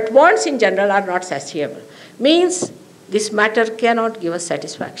 but wants in general are not satiable. Means this matter cannot give us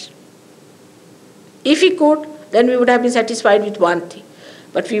satisfaction. If we could, then we would have been satisfied with one thing.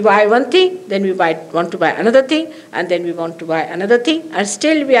 But we buy one thing, then we want to buy another thing, and then we want to buy another thing, and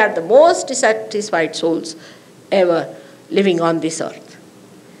still we are the most dissatisfied souls ever living on this earth.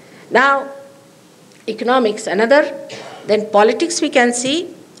 Now, economics, another. Then politics we can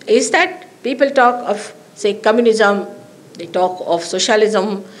see is that people talk of, say, communism, they talk of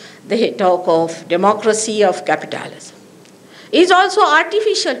socialism, they talk of democracy, of capitalism. It's also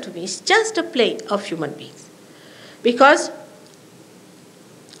artificial to me. It's just a play of human beings. Because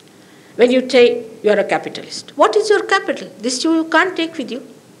when you say you are a capitalist, what is your capital? This you can't take with you.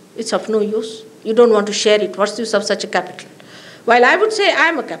 It's of no use. You don't want to share it. What's the use of such a capital? While I would say I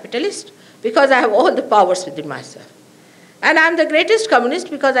am a capitalist because I have all the powers within myself. And I am the greatest communist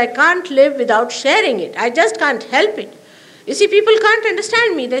because I can't live without sharing it. I just can't help it. You see, people can't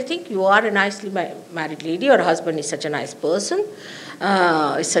understand me. They think you are a nicely married lady, your husband is such a nice person,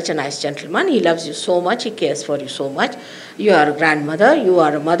 is such a nice gentleman, he loves you so much, he cares for you so much. You are a grandmother, you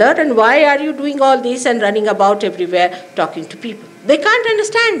are a mother, and why are you doing all this and running about everywhere talking to people? They can't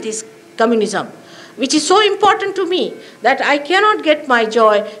understand this communism, which is so important to me that I cannot get my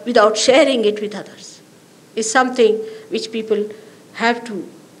joy without sharing it with others. It's something which people have to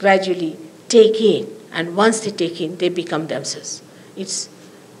gradually take in. And once they take in, they become themselves. It's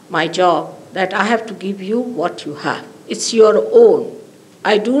my job that I have to give you what you have. It's your own.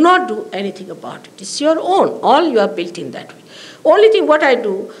 I do not do anything about it. It's your own. All you are built in that way. Only thing what I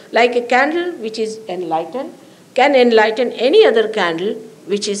do, like a candle which is enlightened, can enlighten any other candle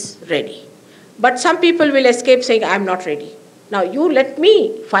which is ready. But some people will escape saying, I'm not ready. Now you let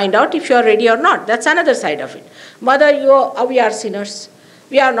me find out if you are ready or not. That's another side of it. Mother, we are sinners.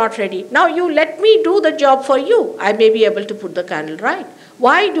 We are not ready. Now you let me do the job for you. I may be able to put the candle right.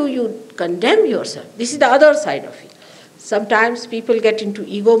 Why do you condemn yourself? This is the other side of it. Sometimes people get into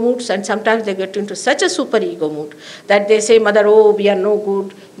ego moods, and sometimes they get into such a super ego mood that they say, Mother, oh, we are no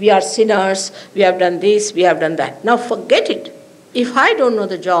good, we are sinners, we have done this, we have done that. Now forget it. If I don't know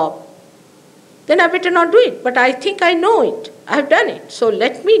the job, then I better not do it. But I think I know it. I have done it. So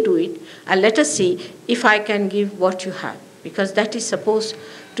let me do it, and let us see if I can give what you have. Because that is supposed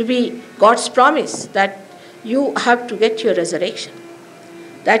to be God's promise, that you have to get your resurrection,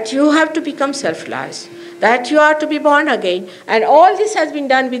 that you have to become self-realized, that you are to be born again, and all this has been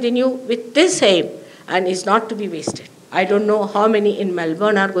done within you with this aim and is not to be wasted. I don't know how many in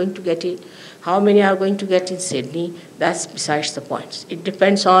Melbourne are going to get it, how many are going to get in Sydney. That's besides the point. It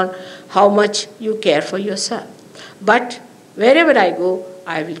depends on how much you care for yourself. But wherever I go,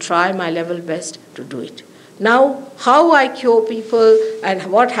 I will try my level best to do it. Now, how I cure people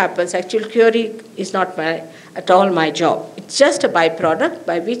and what happens, actual curing is not at all my job. It's just a byproduct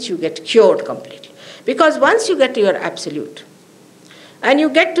by which you get cured completely. Because once you get to your absolute, and you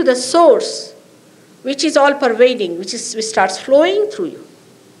get to the source, which is all pervading, which starts flowing through you,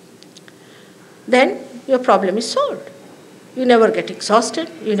 then your problem is solved. You never get exhausted,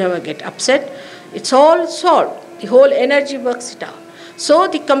 you never get upset. It's all solved. The whole energy works it out. So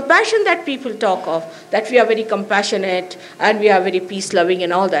the compassion that people talk of, that we are very compassionate and we are very peace-loving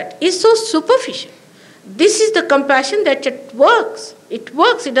and all that, is so superficial. This is the compassion that it works. It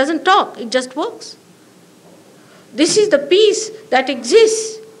works, it doesn't talk, it just works. This is the peace that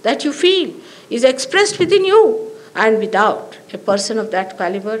exists, that you feel, is expressed within you. And without a person of that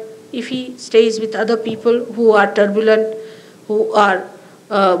caliber, if he stays with other people who are turbulent, who are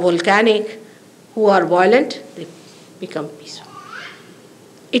volcanic, who are violent, they become peaceful.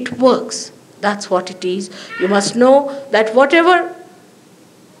 It works. That's what it is. You must know that whatever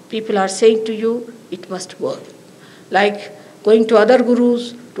people are saying to you, it must work. Like going to other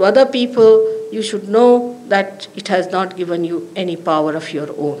gurus, to other people, you should know that it has not given you any power of your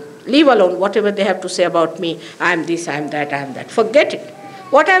own. Leave alone whatever they have to say about me. I am this, I am that, I am that. Forget it.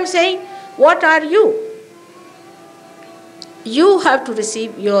 What I am saying, what are you? You have to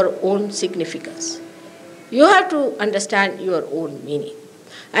receive your own significance. You have to understand your own meaning.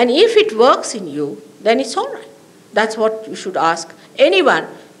 And if it works in you, then it's all right. That's what you should ask anyone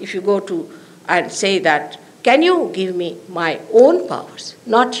if you go to and say that, can you give me my own powers,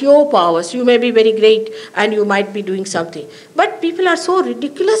 not your powers? You may be very great and you might be doing something. But people are so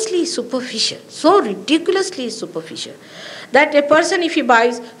ridiculously superficial, that a person, if he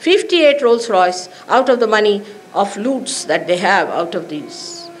buys 58 Rolls Royce out of the money of loots that they have, out of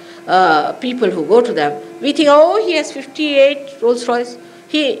these people who go to them, we think, oh, he has 58 Rolls Royce.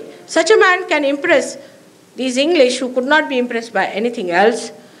 Such a man can impress these English who could not be impressed by anything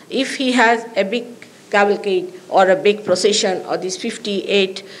else if he has a big cavalcade or a big procession or these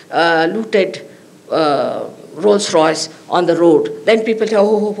 58 looted Rolls Royce on the road. Then people say,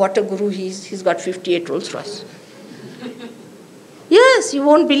 oh, what a guru he is. He's got 58 Rolls Royce. Yes, Yes, you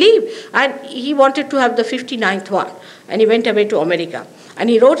won't believe. And he wanted to have the 59th one. And he went away to America. And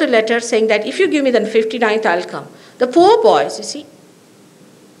he wrote a letter saying that if you give me the 59th, I'll come. The poor boys, you see,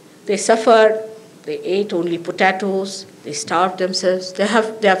 they suffered. They ate only potatoes. They starved themselves. There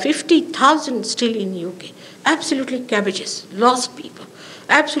are 50,000 still in UK. Absolutely cabbages. Lost people.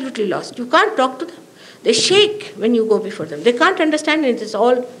 Absolutely lost. You can't talk to them. They shake when you go before them. They can't understand it. It's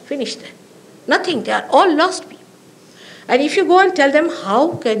all finished there. Nothing. They are all lost people. And if you go and tell them,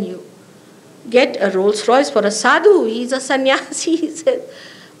 how can you get a Rolls Royce for a sadhu? He's a sannyasi. He says,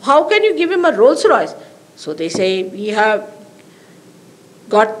 how can you give him a Rolls Royce? So they say, we have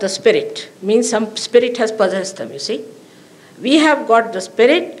got the spirit. Means some spirit has possessed them, you see. We have got the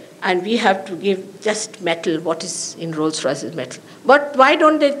spirit and we have to give just metal. What is in Rolls Royce is metal. But why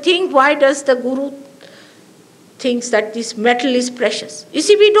don't they think, why does the guru thinks that this metal is precious? You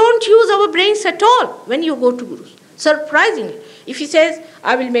see, we don't use our brains at all when you go to gurus. Surprisingly. If he says,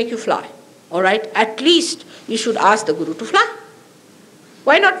 I will make you fly, all right, at least you should ask the guru to fly.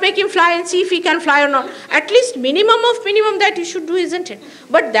 Why not make him fly and see if he can fly or not? At least minimum of minimum that you should do, isn't it?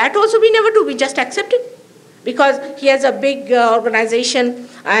 But that also we never do. We just accept it. Because he has a big organization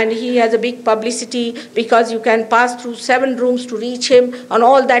and he has a big publicity, because you can pass through 7 rooms to reach him, and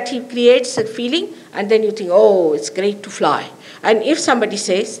all that he creates a feeling, and then you think, oh, it's great to fly. And if somebody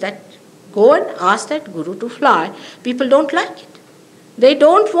says that, go and ask that guru to fly, people don't like it. They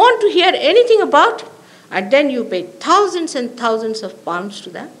don't want to hear anything about it. And then you pay thousands and thousands of pounds to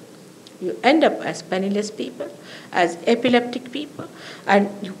them. You end up as penniless people, as epileptic people, and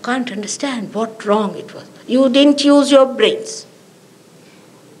you can't understand what wrong it was. You didn't use your brains.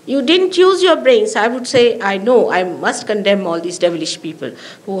 You didn't use your brains. I would say, I know, I must condemn all these devilish people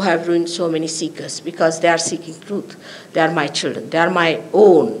who have ruined so many seekers, because they are seeking truth. They are my children. They are my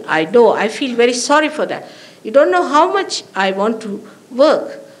own. I know. I feel very sorry for that. You don't know how much I want to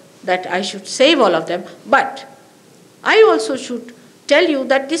work, that I should save all of them. But I also should tell you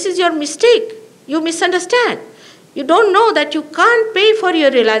that this is your mistake. You misunderstand. You don't know that you can't pay for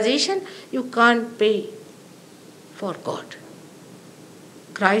your realization. You can't pay for God.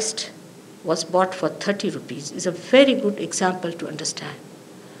 Christ was bought for 30 rupees. Is a very good example to understand.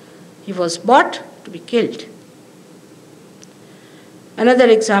 He was bought to be killed. Another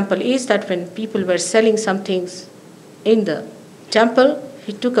example is that when people were selling some things in the temple,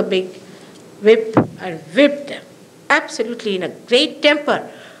 he took a big whip and whipped them, absolutely in a great temper,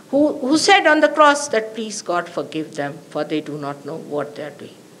 who said on the cross that, please God forgive them, for they do not know what they are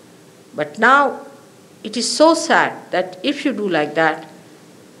doing. But now it is so sad that if you do like that,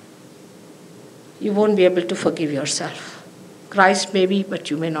 you won't be able to forgive yourself. Christ may be, but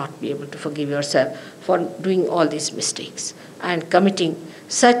you may not be able to forgive yourself for doing all these mistakes and committing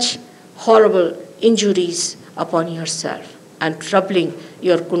such horrible injuries upon yourself and troubling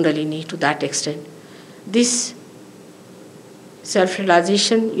your kundalini to that extent. This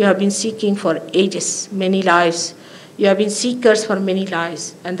self-realization you have been seeking for ages, many lives. You have been seekers for many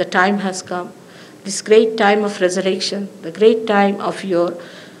lives, and the time has come. This great time of resurrection, the great time of your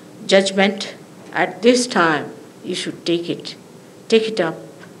judgment, at this time you should take it up,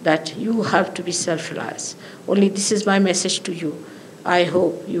 that you have to be self-realized. Only this is my message to you. I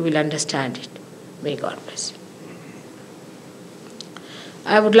hope you will understand it. May God bless you.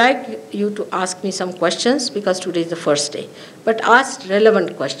 I would like you to ask me some questions, because today is the first day. But ask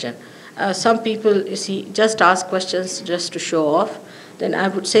relevant questions. Some people, you see, just ask questions just to show off. Then I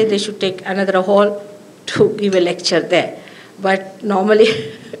would say they should take another hall to give a lecture there. But normally,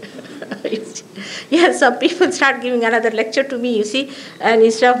 some people start giving another lecture to me, you see. And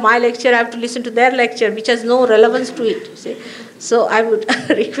instead of my lecture, I have to listen to their lecture, which has no relevance to it, you see. So I would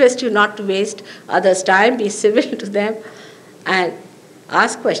request you not to waste others' time, be civil to them, and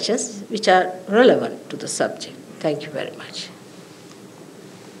ask questions which are relevant to the subject. Thank you very much.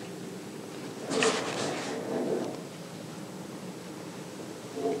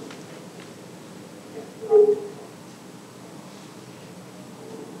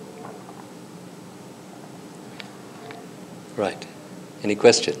 Right. Any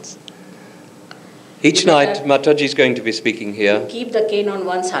questions? Each night, Mataji is going to be speaking here. Keep the cane on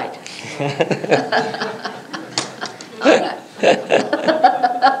one side.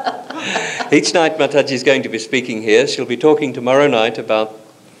 Each night Mataji is going to be speaking here. She'll be talking tomorrow night about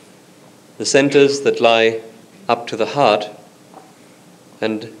the centers that lie up to the heart,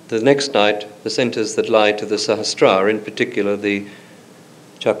 and the next night the centers that lie to the Sahasrara, in particular the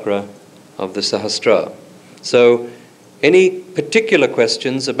chakra of the Sahasrara. So any particular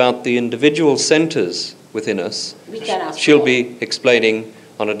questions about the individual centers within us, she'll be explaining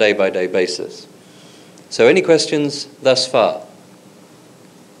on a day-by-day basis. So any questions thus far?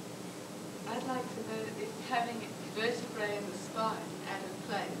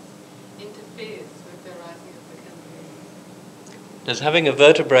 Does having a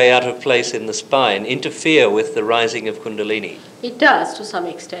vertebrae out of place in the spine interfere with the rising of Kundalini? It does, to some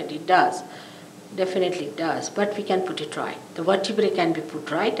extent, it does. Definitely it does, but we can put it right. The vertebrae can be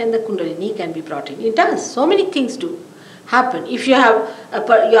put right and the Kundalini can be brought in. It does. So many things do happen. If you are a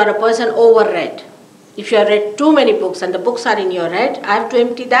person over-read, if you have read too many books and the books are in your head, I have to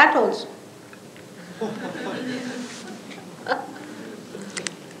empty that also.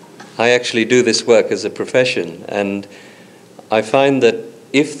 I actually do this work as a profession, and I find that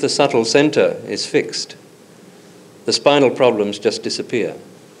if the subtle center is fixed, the spinal problems just disappear.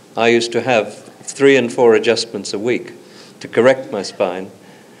 I used to have 3 and 4 adjustments a week to correct my spine,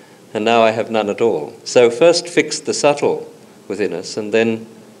 and now I have none at all. So first fix the subtle within us, and then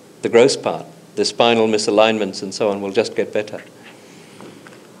the gross part, the spinal misalignments and so on, will just get better.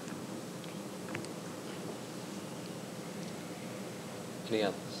 Any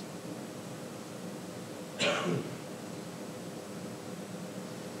others?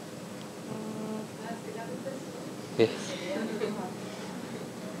 Yes.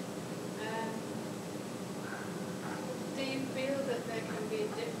 Do you feel that there can be a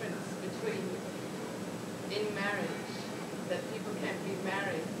difference between in marriage, that people can be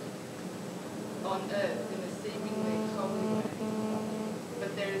married on earth in a seemingly holy way,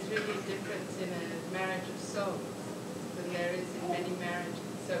 but there is really a difference in a marriage of souls than there is in many marriages,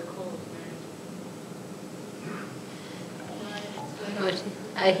 so-called marriages?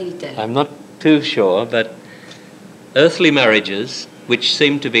 I hate that. I'm not too sure, but earthly marriages, which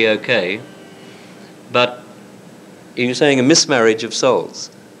seem to be okay, but you're saying a mismarriage of souls,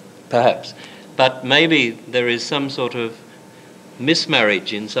 perhaps. But maybe there is some sort of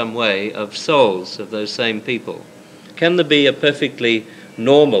mismarriage in some way of souls of those same people. Can there be a perfectly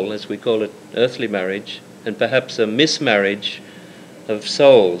normal, as we call it, earthly marriage, and perhaps a mismarriage of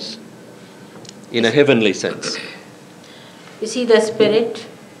souls in a heavenly sense? You see, the spirit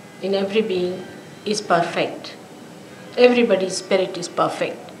in every being is perfect. Everybody's spirit is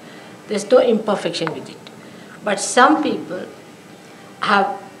perfect. There's no imperfection with it. But some people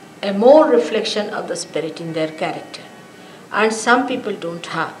have a more reflection of the spirit in their character, and some people don't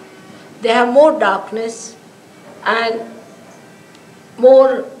have. They have more darkness and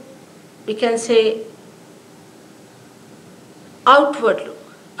more, we can say, outward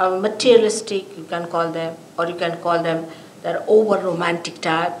look, materialistic, you can call them, or you can call them they're over-romantic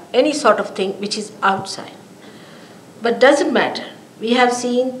type, any sort of thing which is outside. But doesn't matter. We have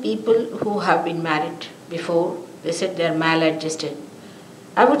seen people who have been married before, they said they're maladjusted.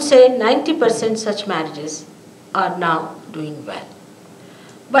 I would say 90% such marriages are now doing well.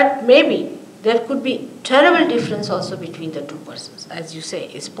 But maybe there could be terrible difference also between the two persons, as you say,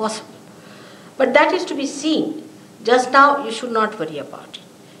 is possible. But that is to be seen. Just now you should not worry about it.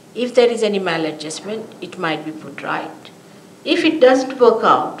 If there is any maladjustment, it might be put right. If it doesn't work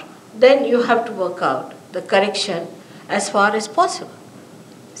out, then you have to work out the correction as far as possible.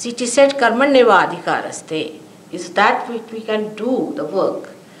 See, it is said, karmanyeva adhikaraste, is that which we can do the work.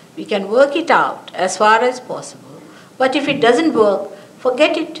 We can work it out as far as possible. But if it doesn't work,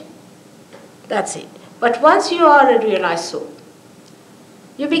 forget it. That's it. But once you are a realized soul,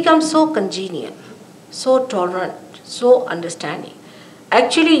 you become so congenial, so tolerant, so understanding.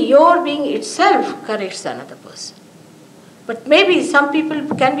 Actually, your being itself corrects another person. But maybe some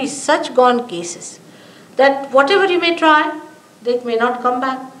people can be such gone cases that whatever you may try, they may not come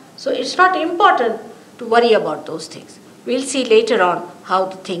back. So it's not important to worry about those things. We'll see later on how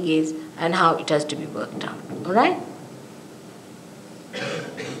the thing is and how it has to be worked out. All right?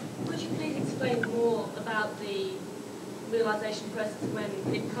 Would you please explain more about the realization process when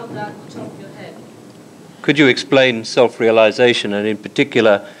it comes out of the top of your head? Could you explain self-realization, and in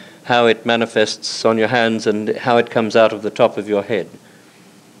particular how it manifests on your hands and how it comes out of the top of your head?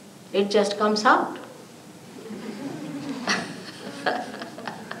 It just comes out.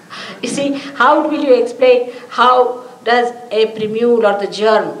 You see, how will you explain how does a primule or the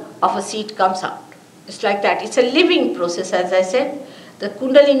germ of a seed comes out? It's like that. It's a living process, as I said. The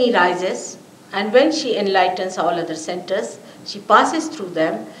Kundalini rises, and when she enlightens all other centers, she passes through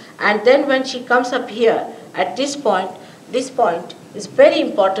them, and then when she comes up here, at this point is very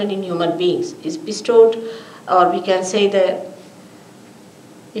important in human beings, is bestowed, or we can say that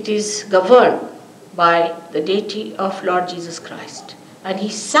it is governed by the deity of Lord Jesus Christ. And he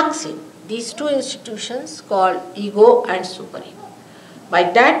sucks in these two institutions called ego and superego. By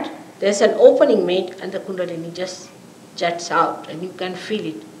that, there's an opening made and the Kundalini just jets out and you can feel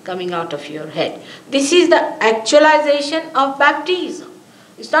it coming out of your head. This is the actualization of baptism.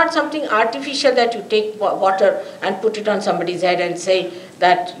 It's not something artificial that you take water and put it on somebody's head and say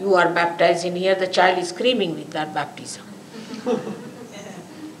that you are baptized in here. The child is screaming with that baptism.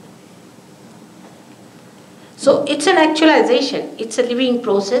 So it's an actualization, it's a living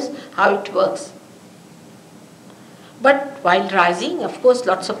process, how it works. But while rising, of course,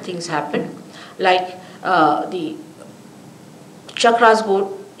 lots of things happen, like the chakras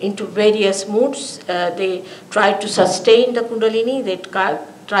go into various moods. They try to sustain the kundalini, they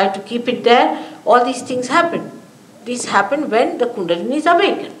try to keep it there. All these things happen. These happen when the kundalini is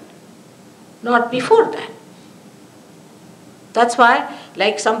awakened, not before that. That's why,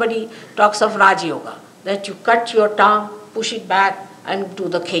 like somebody talks of Raj Yoga, that you cut your tongue, push it back, and do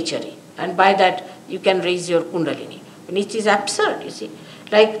the khechari. And by that, you can raise your kundalini. Which is absurd, you see.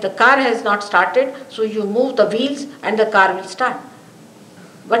 Like the car has not started, so you move the wheels and the car will start.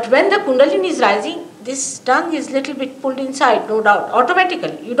 But when the kundalini is rising, this tongue is little bit pulled inside, no doubt,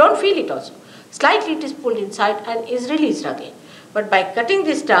 automatically. You don't feel it also. Slightly it is pulled inside and is released again. But by cutting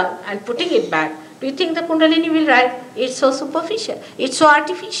this tongue and putting it back, do you think the kundalini will rise? It's so superficial, it's so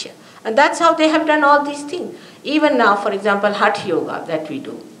artificial. And that's how they have done all these things. Even now, for example, Hatha Yoga that we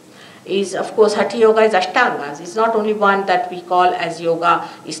do is, of course, Hatha Yoga is Ashtangas. It's not only one that we call as yoga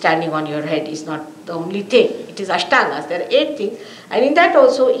is standing on your head. It's not the only thing. It is Ashtangas. There are 8 things. And in that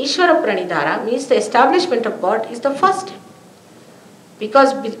also, Ishvara Pranidhara means the establishment of God is the first step.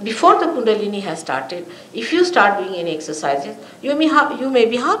 Because before the Kundalini has started, if you start doing any exercises, you may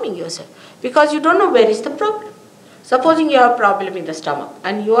be harming yourself. Because you don't know where is the problem. Supposing you have a problem in the stomach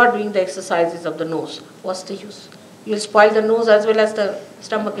and you are doing the exercises of the nose, what's the use? You will spoil the nose as well as the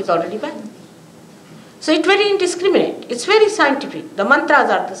stomach is already bad. So it's very indiscriminate. It's very scientific. The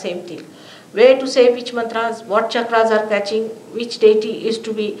mantras are the same thing. Where to say which mantras, what chakras are catching, which deity is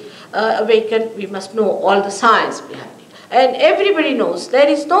to be awakened, we must know all the science behind it. And everybody knows. There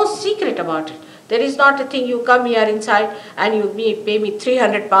is no secret about it. There is not a thing you come here inside and you pay me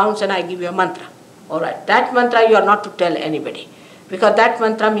 300 pounds and I give you a mantra. Alright, that mantra you are not to tell anybody. Because that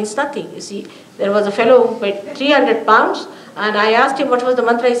mantra means nothing. You see, there was a fellow who paid 300 pounds and I asked him what was the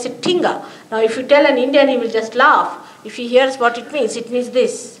mantra. He said, Tinga. Now if you tell an Indian, he will just laugh. If he hears what it means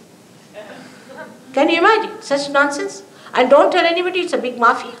this. Can you imagine such nonsense? And don't tell anybody, it's a big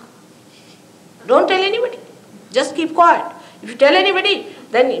mafia. Don't tell anybody. Just keep quiet. If you tell anybody,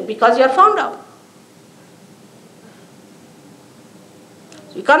 then because you are found out.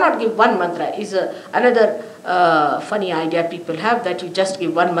 You cannot give one mantra. Is another funny idea people have, that you just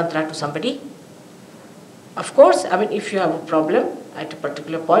give one mantra to somebody. Of course, I mean, if you have a problem at a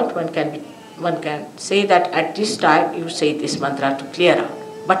particular point, one can say that at this time you say this mantra to clear out.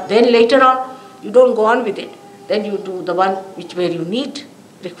 But then later on, you don't go on with it. Then you do the one where you need,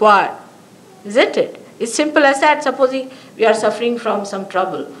 require. Isn't it? It's simple as that. Supposing we are suffering from some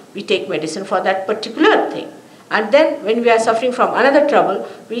trouble, we take medicine for that particular thing. And then when we are suffering from another trouble,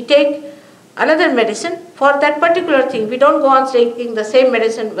 we take another medicine for that particular thing. We don't go on taking the same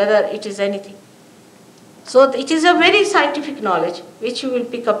medicine whether it is anything. So it is a very scientific knowledge which you will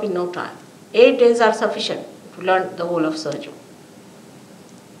pick up in no time. 8 days are sufficient to learn the whole of Sahaja.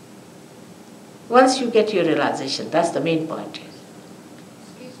 Once you get your realization, that's the main point.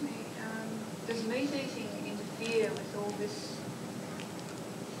 Excuse me, does meat eating interfere with all this?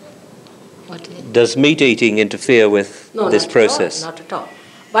 What is it? Does meat eating interfere with this process? Not at all.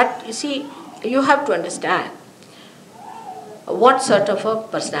 But you see, you have to understand what sort of a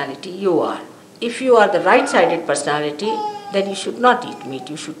personality you are. If you are the right-sided personality, then you should not eat meat.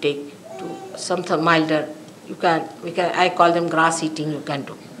 You should take to something milder. I call them grass eating, you can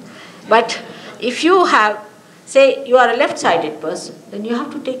do. But if you have, say, you are a left-sided person, then you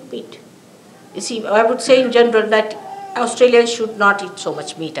have to take meat. You see, I would say in general that Australians should not eat so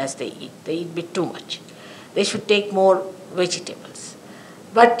much meat as they eat. They eat a bit too much. They should take more vegetables.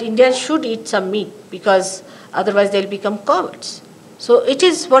 But Indians should eat some meat because otherwise they'll become cowards. So it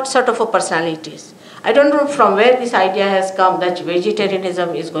is what sort of a personality it is. I don't know from where this idea has come that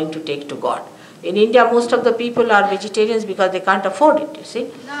vegetarianism is going to take to God. In India, most of the people are vegetarians because they can't afford it, you see.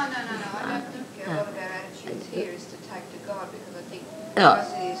 No. I don't think a lot of our attitudes here is to take to God, because I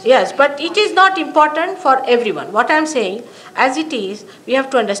think... Yes, but it is not important for everyone. What I am saying, as it is, we have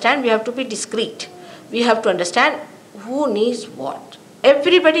to understand, we have to be discreet. We have to understand who needs what.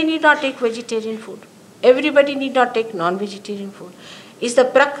 Everybody need not take vegetarian food. Everybody need not take non-vegetarian food. It's the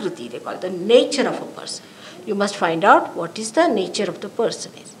prakriti, they call it, the nature of a person. You must find out what is the nature of the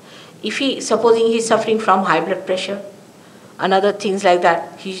person is. If supposing he is suffering from high blood pressure, and other things like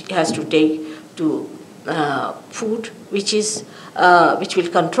that, he has to take to food which will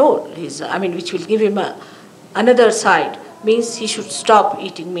control his, which will give him another side, means he should stop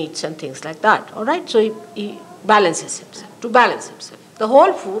eating meats and things like that. All right, so he balances himself. To balance himself, the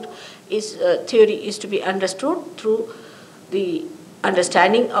whole food is theory is to be understood through the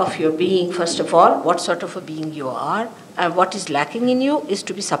understanding of your being, first of all, what sort of a being you are, and what is lacking in you is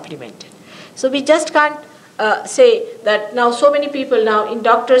to be supplemented. So we just can't say that now so many people now, in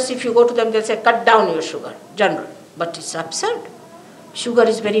doctors, if you go to them, they'll say, cut down your sugar, general. But it's absurd. Sugar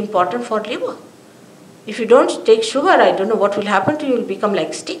is very important for liver. If you don't take sugar, I don't know what will happen to you. You'll become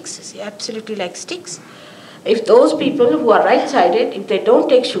like sticks, see, absolutely like sticks. If those people who are right-sided, if they don't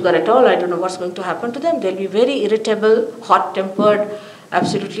take sugar at all, I don't know what's going to happen to them. They'll be very irritable, hot-tempered,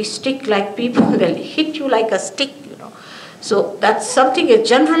 absolutely stick-like people. They'll hit you like a stick, you know. So that's something, a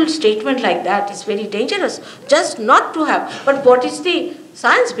general statement like that is very dangerous. Just not to have. But what is the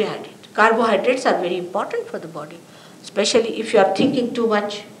science behind it? Carbohydrates are very important for the body, especially if you are thinking too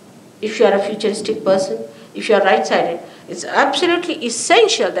much, if you are a futuristic person, if you are right-sided. It's absolutely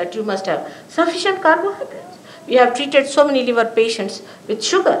essential that you must have sufficient carbohydrates. We have treated so many liver patients with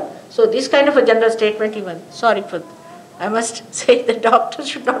sugar. So this kind of a general statement even, sorry for, I must say the doctors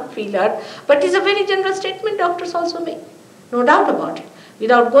should not feel hurt, but it's a very general statement doctors also make. No doubt about it.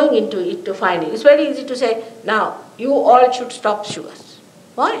 Without going into it to find it. It's very easy to say, now, you all should stop sugars.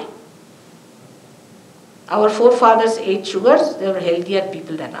 Why? Our forefathers ate sugars, they were healthier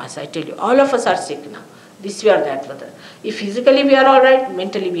people than us, I tell you. All of us are sick now. This way or that other. If physically we are all right,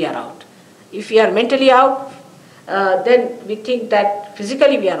 mentally we are out. If we are mentally out, then we think that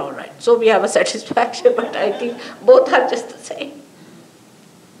physically we are all right. So we have a satisfaction, but I think both are just the same.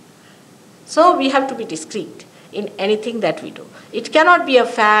 So we have to be discreet in anything that we do. It cannot be a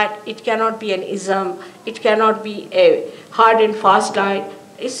fad, it cannot be an ism, it cannot be a hard and fast diet.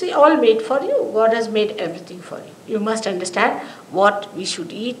 It's all made for you. God has made everything for you. You must understand what we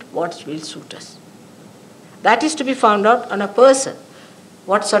should eat, what will suit us. That is to be found out on a person,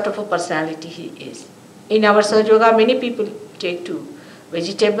 what sort of a personality he is. In our Sahaja Yoga, many people take to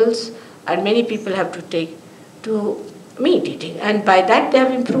vegetables and many people have to take to meat eating. And by that they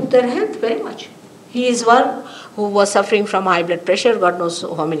have improved their health very much. He is one who was suffering from high blood pressure, God knows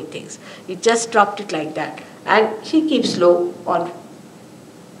how many things. He just dropped it like that. And he keeps low on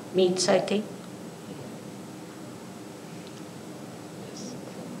meats, I think.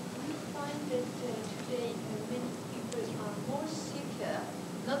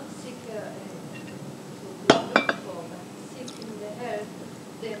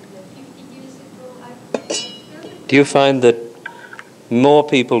 Do you find that more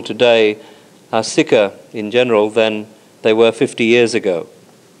people today are sicker in general than they were 50 years ago?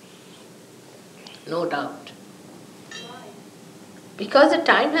 No doubt. Why? Because the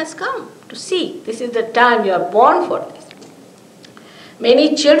time has come to see. This is the time you are born for this.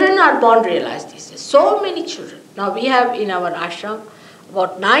 Many children are born realized this. So many children. Now we have in our ashram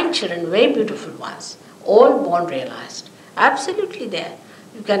about 9 children, very beautiful ones, all born realized. Absolutely there.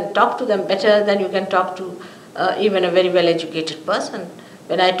 You can talk to them better than you can talk to even a very well-educated person.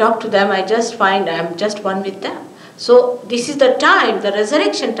 When I talk to them, I just find I am just one with them. So this is the time, the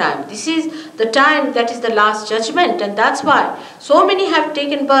resurrection time. This is the time that is the last judgment, and that's why so many have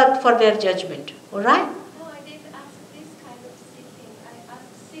taken birth for their judgment. All right? No, I didn't ask this kind of seeking. I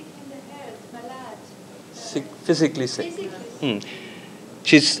asked sick in the head, malad. Sick, physically sick. Physically sick.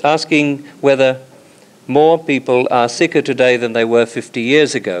 She's asking whether more people are sicker today than they were 50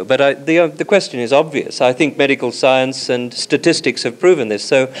 years ago. But the question is obvious. I think medical science and statistics have proven this,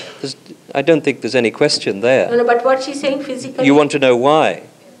 so I don't think there's any question there. No, but what she's saying physically... You want to know why?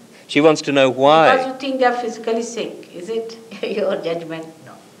 She wants to know why. Because you think they are physically sick, is it? Your judgment?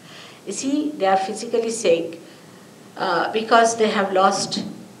 No. You see, they are physically sick because they have lost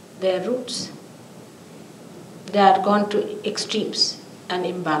their roots. They are gone to extremes and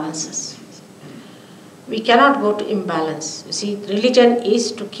imbalances. We cannot go to imbalance. You see, religion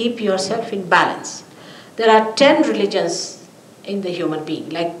is to keep yourself in balance. There are 10 religions in the human being,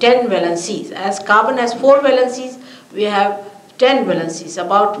 like 10 valencies. As carbon has 4 valencies, we have 10 valencies,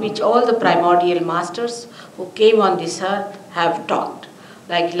 about which all the primordial masters who came on this earth have taught.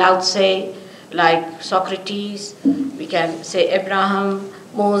 Like Lao Tse, like Socrates, we can say Abraham,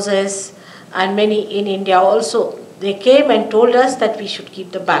 Moses, and many in India also. They came and told us that we should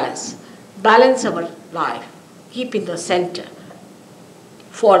keep the balance. Balance our life, keep in the center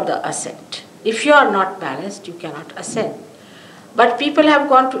for the ascent. If you are not balanced, you cannot ascend. But people have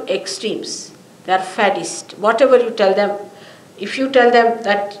gone to extremes. They are fadist. Whatever you tell them, if you tell them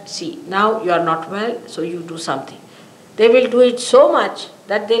that, see, now you are not well, so you do something, they will do it so much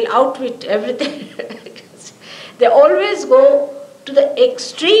that they'll outwit everything. They always go to the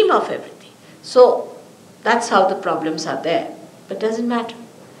extreme of everything. So that's how the problems are there. But it doesn't matter.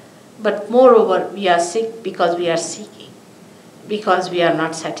 But moreover, we are sick because we are seeking, because we are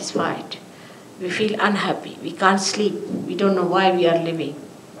not satisfied, we feel unhappy, we can't sleep, we don't know why we are living.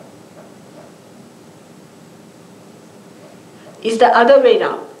 It's the other way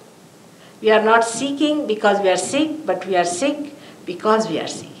round. We are not seeking because we are sick, but we are sick because we are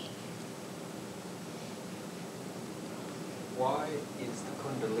seeking. Why is the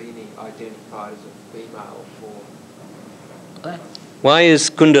Kundalini identified as a female form? What? Why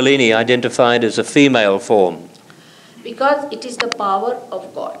is Kundalini identified as a female form? Because it is the power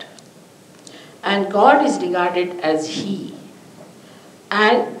of God. And God is regarded as He.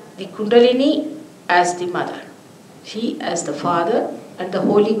 And the Kundalini as the mother. He as the father and the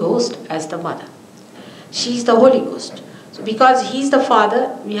Holy Ghost as the mother. She is the Holy Ghost. So because He is the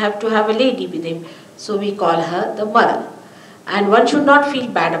father, we have to have a lady with Him. So we call her the mother. And one should not feel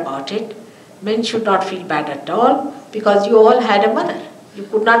bad about it. Men should not feel bad at all, because you all had a mother. You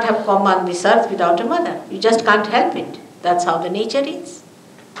could not have come on this earth without a mother. You just can't help it. That's how the nature is.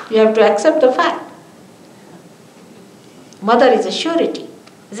 You have to accept the fact. Mother is a surety,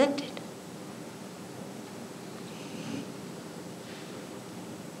 isn't it?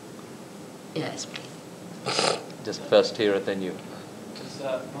 Yes, please. Just first here and then you. Does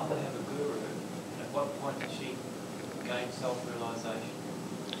Mother have a guru? And at what point did she gain self-realization?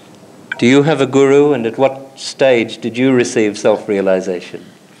 Do you have a guru, and at what stage did you receive self-realization?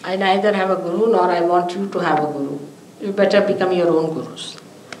 I neither have a guru nor I want you to have a guru. You better become your own gurus.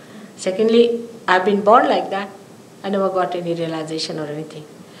 Secondly, I've been born like that. I never got any realization or anything.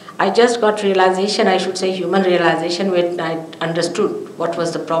 I just got realization, I should say human realization, when I understood what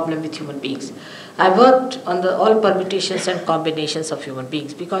was the problem with human beings. I worked on all permutations and combinations of human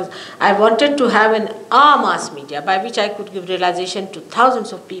beings because I wanted to have an mass media by which I could give realization to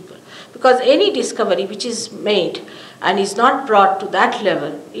thousands of people. Because any discovery which is made and is not brought to that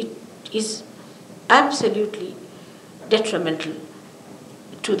level, it is absolutely detrimental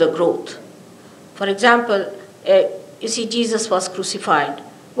to the growth. For example, you see, Jesus was crucified.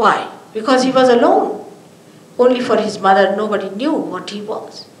 Why? Because He was alone. Only for His mother, nobody knew what He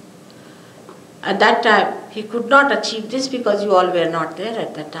was. At that time, He could not achieve this because you all were not there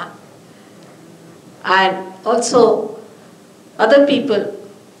at that time. And also, other people,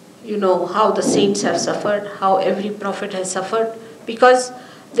 you know how the saints have suffered, how every prophet has suffered, because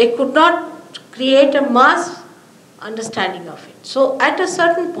they could not create a mass understanding of it. So at a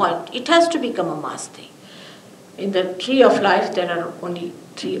certain point, it has to become a mass thing. In the tree of life, there are only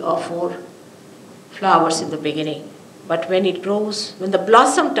 3 or 4 flowers in the beginning. But when it grows, when the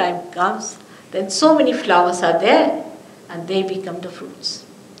blossom time comes, then so many flowers are there and they become the fruits.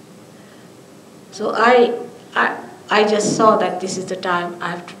 So I just saw that this is the time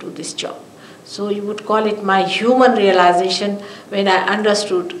I have to do this job. So you would call it my human realization when I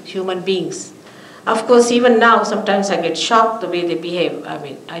understood human beings. Of course, even now, sometimes I get shocked the way they behave. I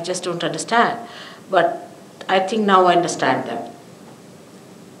mean, I just don't understand. But I think now I understand them.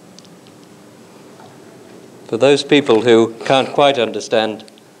 For those people who can't quite understand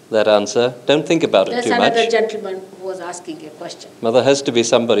that answer, don't think about it There's too much. another gentleman who was asking a question. Mother has to be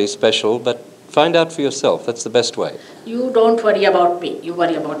somebody special, but find out for yourself. That's the best way. You don't worry about me. You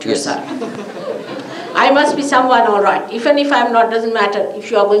worry about yourself. I must be someone, all right. Even if I'm not, doesn't matter.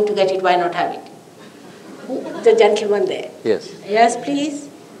 If you are going to get it, why not have it? The gentleman there. Yes. Yes, please.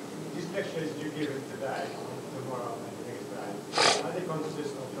 These lectures you've given today, tomorrow and the next day, are they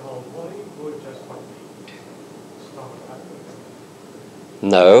consist of the whole body or just one stomach?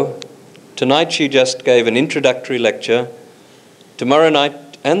 No. Tonight she just gave an introductory lecture. Tomorrow night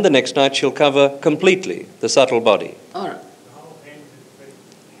and the next night she'll cover completely the subtle body. All right.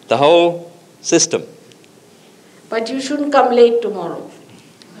 The whole system. But you shouldn't come late tomorrow.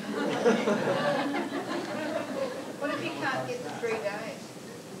 What if you can't get the 3 days?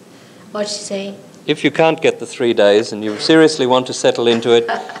 What's she saying? If you can't get the 3 days and you seriously want to settle into it,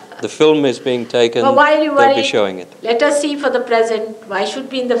 the film is being taken, But why are you they'll be worried? showing it. Let us see for the present. Why should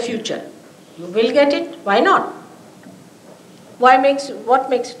be in the future? You will get it. Why not? What makes you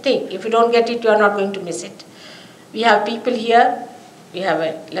think? If you don't get it, you are not going to miss it. We have people here. We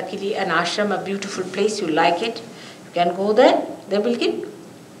have, luckily, an ashram, a beautiful place. You like it. You can go there. They will give you.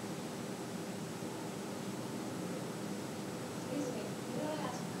 Excuse me, could I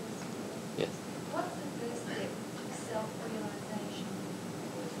ask a question? Yes. What's the first step to self-realization?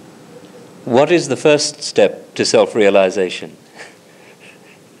 What is the first step to self-realization?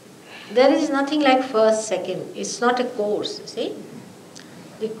 There is nothing like first, second. It's not a course, you see.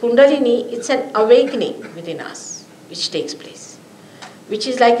 The Kundalini, it's an awakening within us, which takes place, which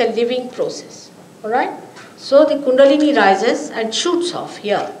is like a living process. All right? So the Kundalini rises and shoots off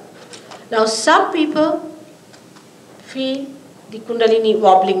here. Now some people feel the Kundalini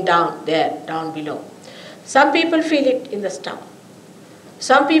wobbling down there, down below. Some people feel it in the stomach.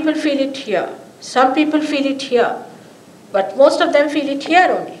 Some people feel it here. Some people feel it here. But most of them feel it here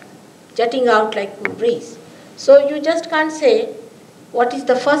only, jetting out like cool breeze. So you just can't say what is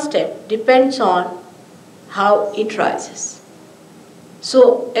the first step. Depends on how it rises.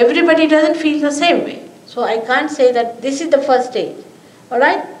 So everybody doesn't feel the same way. So I can't say that this is the first stage. All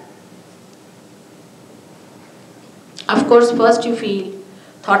right? Of course, first you feel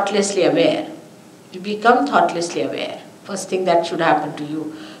thoughtlessly aware. You become thoughtlessly aware. First thing that should happen to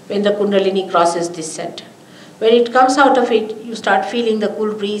you when the Kundalini crosses this center. When it comes out of it, you start feeling the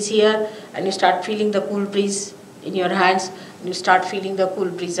cool breeze here, and you start feeling the cool breeze in your hands, and you start feeling the cool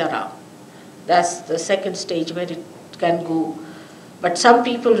breeze around. That's the second stage where it can go. But some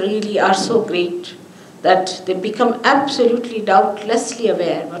people really are so great that they become absolutely doubtlessly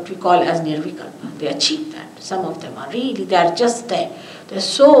aware, what we call as nirvikalpa. They achieve that. Some of them are really, they are just there. They're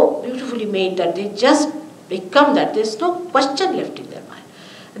so beautifully made that they just become that. There's no question left in their mind.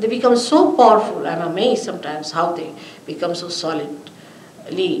 And they become so powerful. I'm amazed sometimes how they become so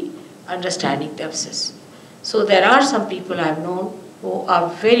solidly understanding themselves. So there are some people I've known who are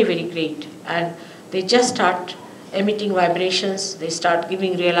very, very great, and they just start emitting vibrations, they start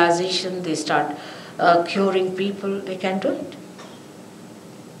giving realization, they start curing people, they can do it.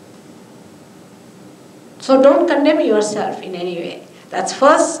 So don't condemn yourself in any way. That's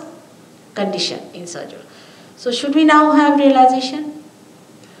first condition in Sahaja. So should we now have realization?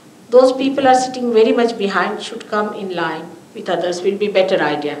 Those people are sitting very much behind, should come in line with others, will be better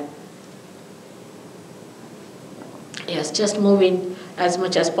idea. Yes, just move in as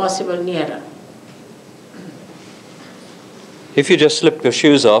much as possible nearer. If you just slip your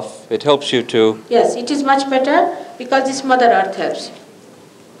shoes off, it helps you to... Yes, it is much better because this Mother Earth helps you.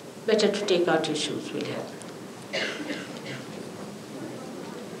 Better to take out your shoes will help.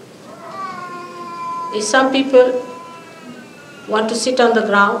 If some people want to sit on the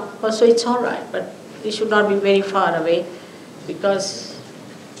ground, also it's all right, but they should not be very far away because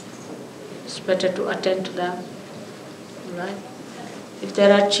it's better to attend to them. All right? If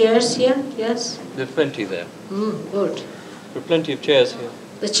there are chairs here, yes? There are plenty there. Good. There are plenty of chairs here.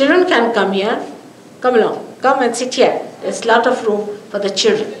 The children can come here. Come along. Come and sit here. There's a lot of room for the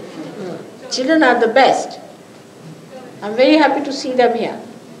children. Children are the best. I'm very happy to see them here.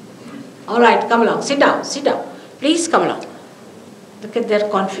 All right, come along. Sit down. Sit down. Please come along. Look at their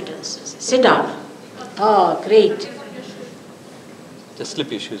confidence. Sit down. Oh, great. Just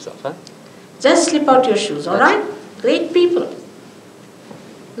slip your shoes off, huh? Just slip out your shoes, all right? Great people.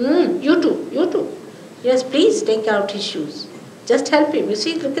 You too. You too. Yes, please take out his shoes. Just help him. You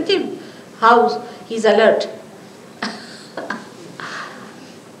see, look at him. How he's alert.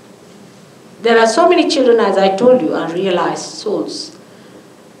 There are so many children, as I told you, are realized souls.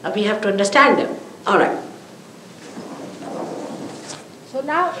 We have to understand them. All right. So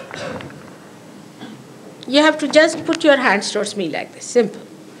now, you have to just put your hands towards me like this. Simple.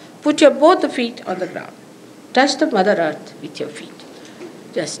 Put your both the feet on the ground. Touch the Mother Earth with your feet.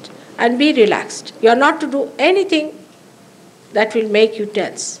 Just. And be relaxed. You are not to do anything that will make you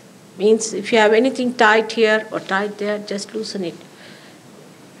tense. Means if you have anything tight here or tight there, just loosen it.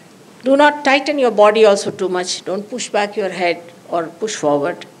 Do not tighten your body also too much. Don't push back your head or push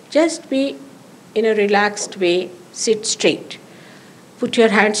forward. Just be in a relaxed way. Sit straight. Put your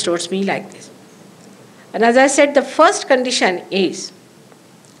hands towards me like this. And as I said, the first condition is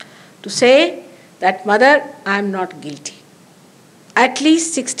to say that, Mother, I am not guilty. At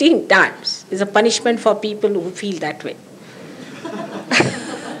least 16 times is a punishment for people who feel that way.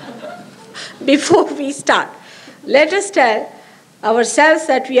 Before we start, let us tell ourselves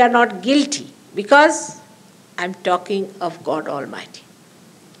that we are not guilty, because I'm talking of God Almighty.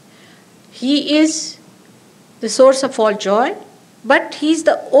 He is the source of all joy, but He is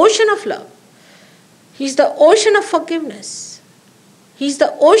the ocean of love. He is the ocean of forgiveness. He is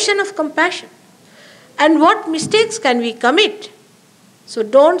the ocean of compassion. And what mistakes can we commit? So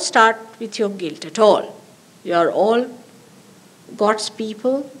don't start with your guilt at all. You are all God's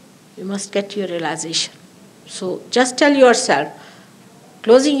people. You must get your realization. So just tell yourself,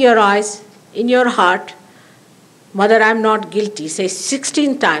 closing your eyes, in your heart, Mother, I am not guilty. Say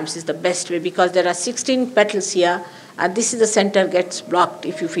 16 times is the best way, because there are 16 petals here, and this is the center gets blocked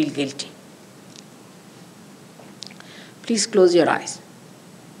if you feel guilty. Please close your eyes.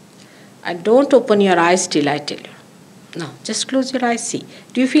 And don't open your eyes till I tell you. No, just close your eyes, see.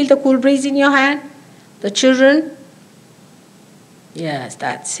 Do you feel the cool breeze in your hand? The children? Yes,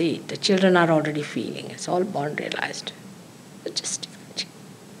 that's it. The children are already feeling. It's all born realized. Just imagine.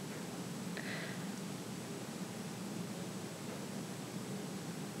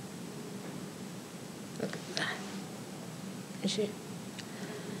 You see?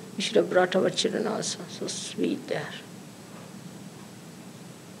 We should have brought our children also. So sweet there.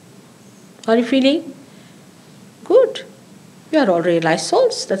 Are you feeling good? You are all realized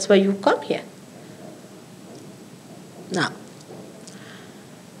souls. That's why you come here. Now,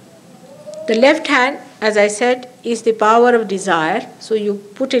 the left hand, as I said, is the power of desire. So you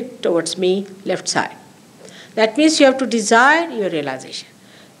put it towards me, left side. That means you have to desire your realization.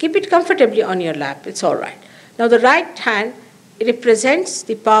 Keep it comfortably on your lap. It's all right. Now the right hand represents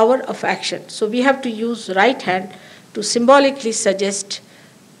the power of action. So we have to use right hand to symbolically suggest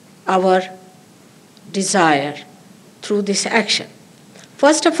our desire through this action.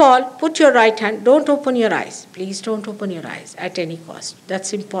 First of all, put your right hand, don't open your eyes. Please don't open your eyes at any cost.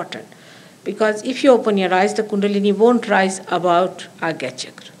 That's important. Because if you open your eyes, the Kundalini won't rise about Agya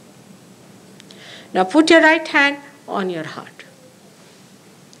Chakra. Now put your right hand on your heart.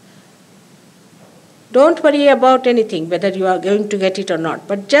 Don't worry about anything, whether you are going to get it or not,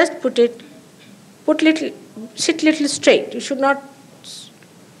 but just sit little straight. You should not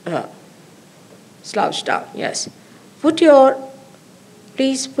slouch down, yes.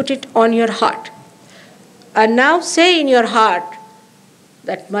 Please put it on your heart. And now say in your heart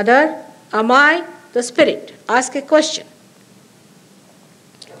that, Mother, am I the spirit? Ask a question.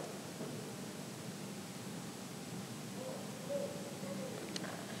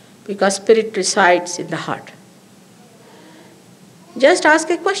 Because spirit resides in the heart. Just ask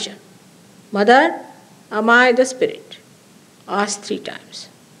a question. Mother, am I the spirit? Ask 3 times.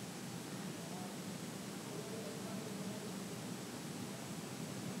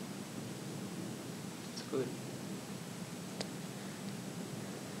 That's good.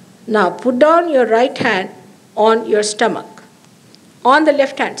 Now put down your right hand on your stomach, on the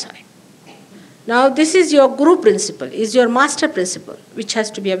left hand side. Now this is your guru principle, is your master principle, which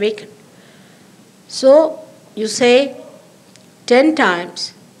has to be awakened. So you say 10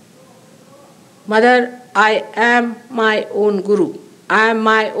 times, Mother, I am my own guru. I am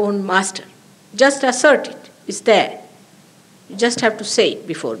my own master. Just assert it. It's there. You just have to say it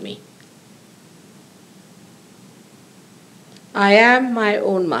before me. I am my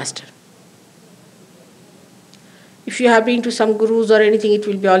own master. If you have been to some gurus or anything, it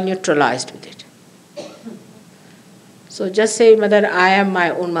will be all neutralized with it. So just say, Mother, I am my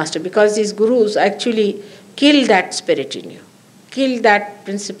own master, because these gurus actually kill that spirit in you, kill that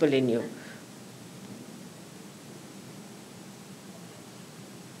principle in you.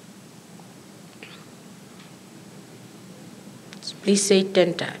 So please say it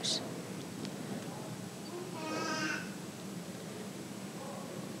 10 times.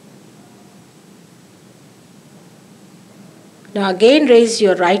 Now again raise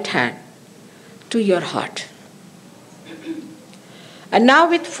your right hand to your heart. And now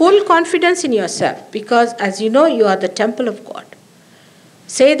with full confidence in yourself, because as you know, you are the temple of God.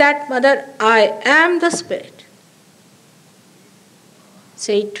 Say that, Mother, I am the Spirit.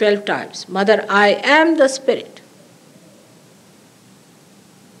 Say it 12 times. Mother, I am the Spirit.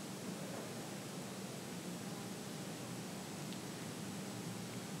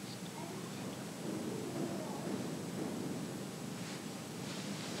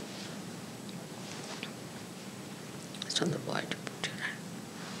 It's on the boy to put your hand.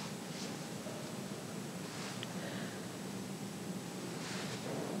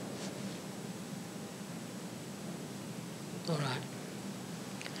 All right.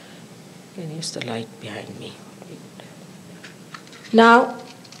 You can use the light behind me. Now,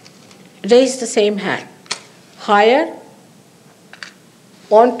 raise the same hand higher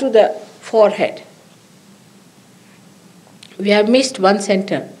onto the forehead. We have missed one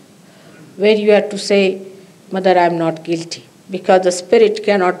center where you have to say, Mother, I am not guilty, because the spirit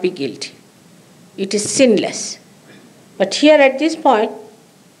cannot be guilty. It is sinless. But here at this point,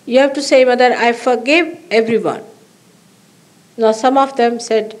 you have to say, Mother, I forgive everyone. Now some of them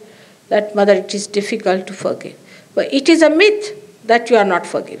said that, Mother, it is difficult to forgive. But it is a myth that you are not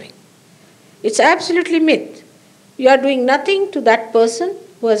forgiving. It's absolutely myth. You are doing nothing to that person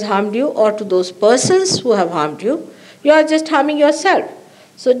who has harmed you or to those persons who have harmed you. You are just harming yourself.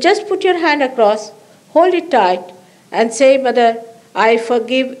 So just put your hand across, hold it tight and say, Mother, I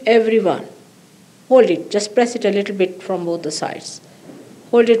forgive everyone. Hold it, just press it a little bit from both the sides.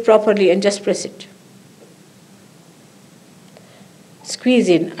 Hold it properly and just press it. Squeeze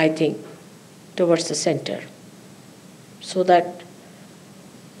in, I think, towards the center, so that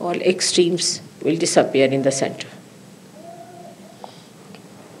all extremes will disappear in the center.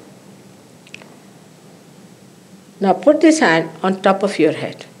 Now put this hand on top of your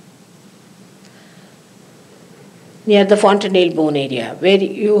head, near the fontanelle bone area, where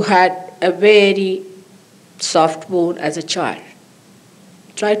you had a very soft bone as a child.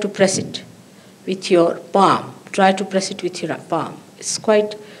 Try to press it with your palm. Try to press it with your palm. It's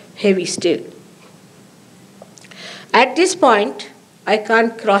quite heavy still. At this point, I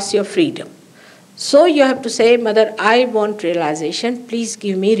can't cross your freedom. So you have to say, Mother, I want realization. Please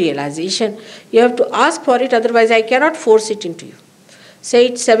give me realization. You have to ask for it, otherwise I cannot force it into you. Say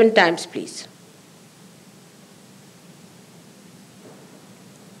it 7 times, please.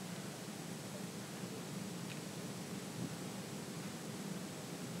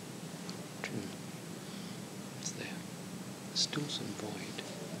 It's there. Still some void.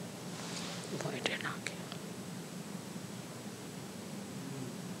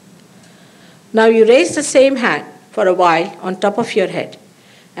 Now you raise the same hand for a while on top of your head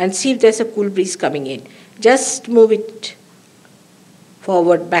and see if there's a cool breeze coming in. Just move it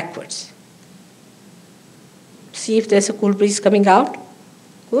forward, backwards. See if there's a cool breeze coming out.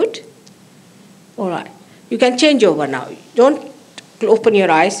 Good? All right. You can change over now. Don't open your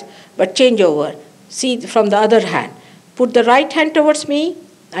eyes, but change over. See from the other hand. Put the right hand towards me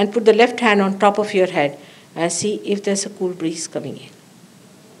and put the left hand on top of your head and see if there's a cool breeze coming in.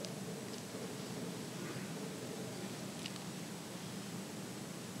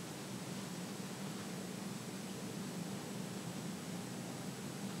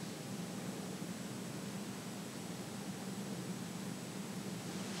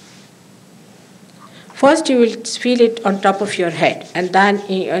 First you will feel it on top of your head and then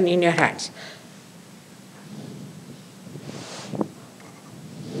in your hands.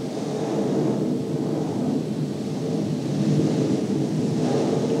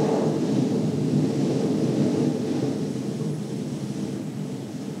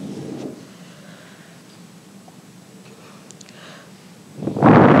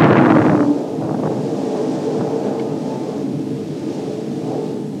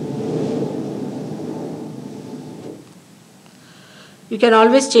 You can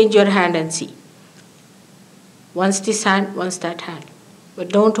always change your hand and see. Once this hand, once that hand. But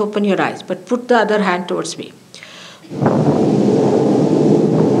don't open your eyes, but put the other hand towards me.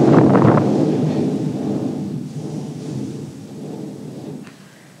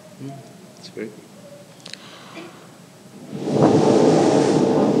 It's very good.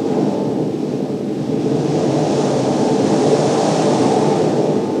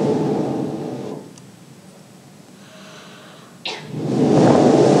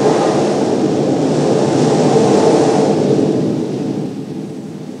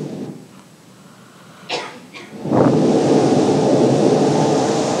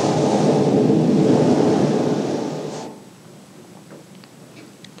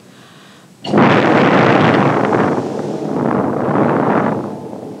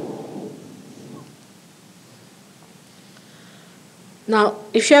 Now,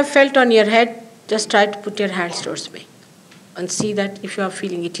 if you have felt on your head, just try to put your hands towards me and see that if you are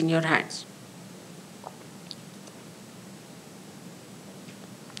feeling it in your hands.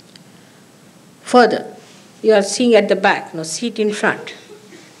 Further, you are seeing at the back, now see it in front.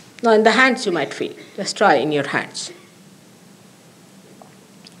 Now in the hands you might feel, just try in your hands.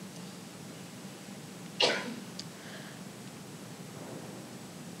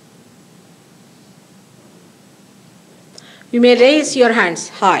 You may raise your hands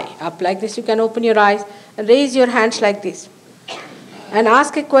high, up like this. You can open your eyes and raise your hands like this. And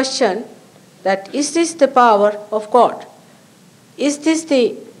ask a question that, is this the power of God? Is this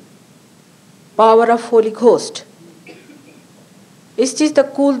the power of Holy Ghost? Is this the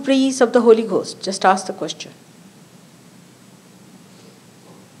cool breeze of the Holy Ghost? Just ask the question.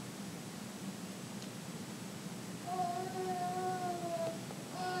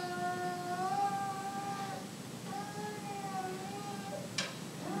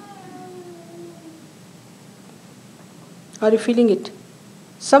 Are you feeling it?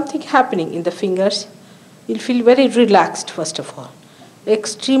 Something happening in the fingers. You'll feel very relaxed, first of all.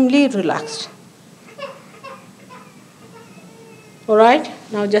 Extremely relaxed. All right?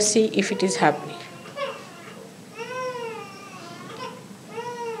 Now just see if it is happening.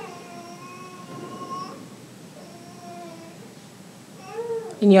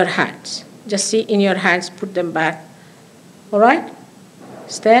 In your hands. Just see in your hands, put them back. All right?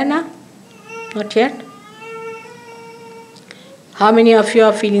 Is there now? Not yet? How many of you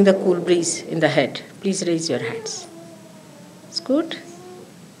are feeling the cool breeze in the head? Please raise your hands. It's good.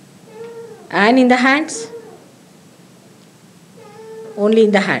 And in the hands? Only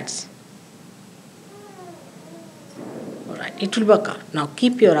in the hands. All right, it will work out. Now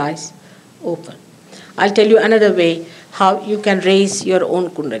keep your eyes open. I'll tell you another way how you can raise your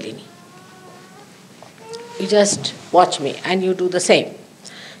own Kundalini. You just watch me and you do the same.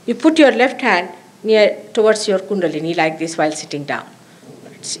 You put your left hand near towards your kundalini like this while sitting down.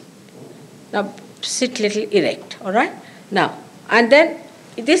 Let's see. Now sit little erect, all right? Now, and then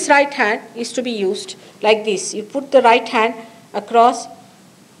this right hand is to be used like this. You put the right hand across,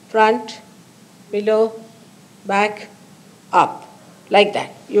 front, below, back, up, like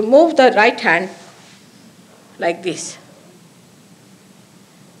that. You move the right hand like this.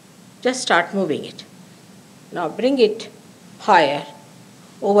 Just start moving it. Now bring it higher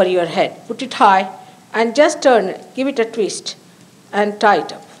over your head. Put it high and just turn it, give it a twist and tie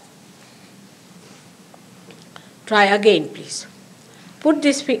it up. Try again, please. Put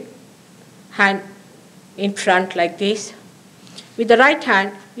this hand in front like this. With the right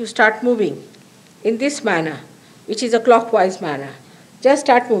hand, you start moving in this manner, which is a clockwise manner. Just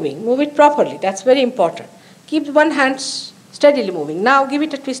start moving. Move it properly. That's very important. Keep one hand steadily moving. Now give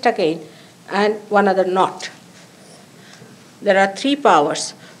it a twist again and one other knot. There are 3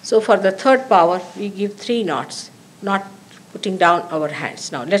 powers. So for the third power, we give 3 knots, not putting down our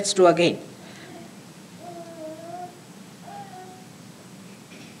hands. Now let's do again.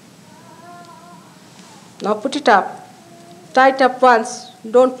 Now put it up. Tie it up once.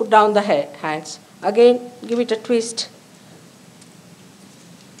 Don't put down the hands. Again, give it a twist.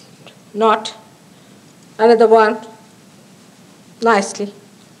 Knot. Another one. Nicely.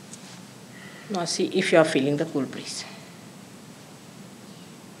 Now see if you are feeling the cool breeze.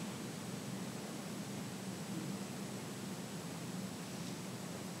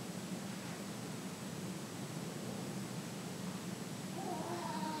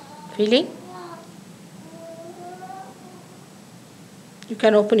 Feeling? You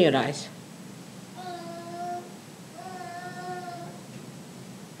can open your eyes.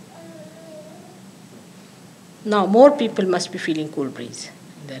 Now more people must be feeling cool breeze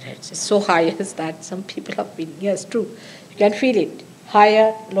in their heads. It's so high as that some people are feeling. Yes, true. You can feel it.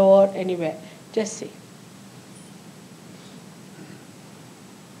 Higher, lower, anywhere. Just see.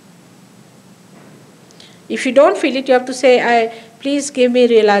 If you don't feel it, you have to say, please give me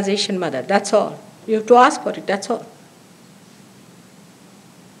realization, Mother. That's all. You have to ask for it. That's all.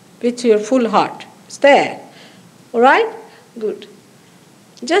 With your full heart. It's there. All right? Good.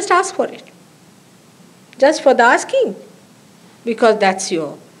 Just ask for it. Just for the asking. Because that's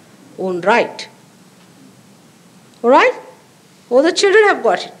your own right. All right? All the children have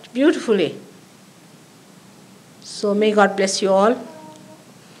got it beautifully. So may God bless you all.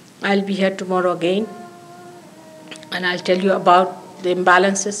 I'll be here tomorrow again. And I'll tell you about the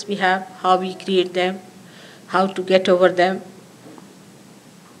imbalances we have, how we create them, how to get over them.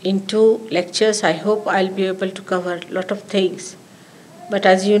 In 2 lectures, I hope I'll be able to cover a lot of things. But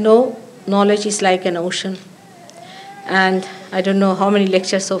as you know, knowledge is like an ocean. And I don't know how many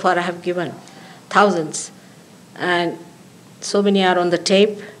lectures so far I have given. Thousands. And so many are on the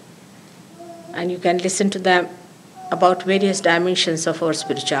tape. And you can listen to them about various dimensions of our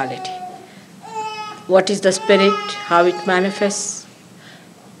spirituality. What is the spirit, how it manifests,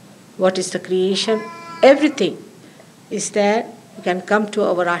 what is the creation, everything is there. You can come to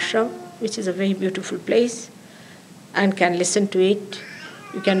our ashram, which is a very beautiful place, and can listen to it.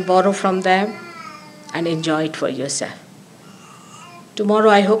 You can borrow from them and enjoy it for yourself. Tomorrow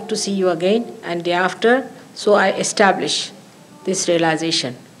I hope to see you again, and day after, so I establish this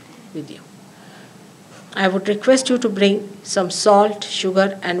realization with you. I would request you to bring some salt,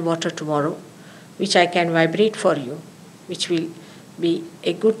 sugar, and water tomorrow, which I can vibrate for you, which will be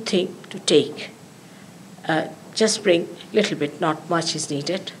a good thing to take. Just bring a little bit, not much is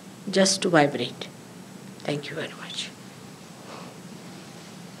needed, just to vibrate. Thank you very much.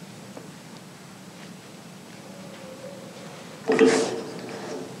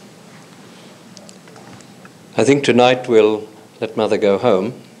 I think tonight we'll let Mother go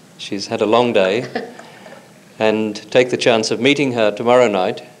home. She's had a long day. And take the chance of meeting her tomorrow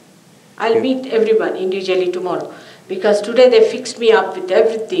night. I'll meet everyone individually tomorrow, because today they fixed me up with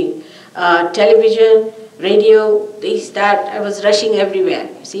everything. Television, radio, this, that. I was rushing everywhere,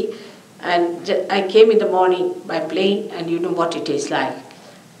 you see. And I came in the morning by plane, and you know what it is like.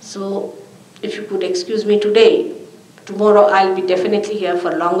 So if you could excuse me today, tomorrow I'll be definitely here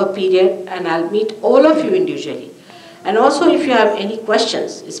for a longer period, and I'll meet all of you individually. And also if you have any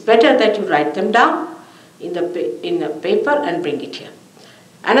questions, it's better that you write them down in the paper and bring it here.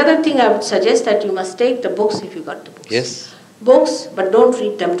 Another thing I would suggest that you must take the books if you got the books. Yes. Books, but don't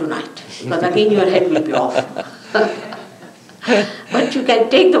read them tonight, because again your head will be off. But you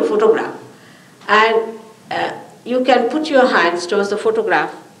can take the photograph, and you can put your hands towards the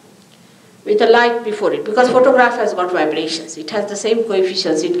photograph with a light before it, because photograph has got vibrations. It has the same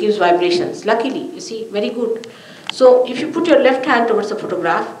coefficients, it gives vibrations. Luckily, you see, very good. So if you put your left hand towards the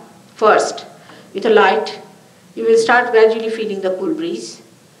photograph first, with a light, you will start gradually feeling the cool breeze.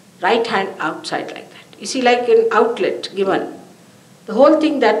 Right hand outside like that. You see, like an outlet given. The whole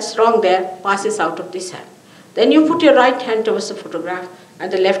thing that's wrong there passes out of this hand. Then you put your right hand towards the photograph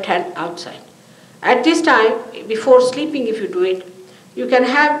and the left hand outside. At this time, before sleeping if you do it, you can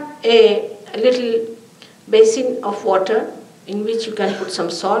have a little basin of water in which you can put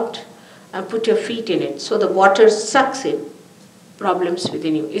some salt and put your feet in it so the water sucks in problems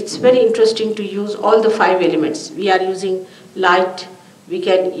within you. It's very interesting to use all the 5 elements. We are using light, we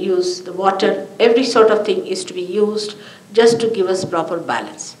can use the water, every sort of thing is to be used just to give us proper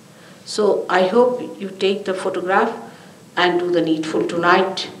balance. So I hope you take the photograph and do the needful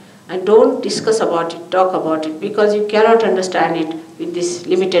tonight, and don't discuss about it, talk about it, because you cannot understand it with this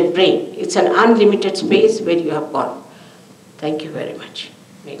limited brain. It's an unlimited space where you have gone. Thank you very much.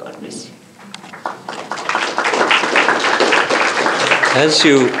 May God bless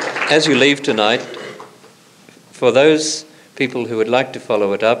you. As you leave tonight, for those people who would like to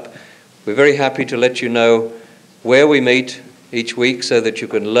follow it up, we're very happy to let you know where we meet each week so that you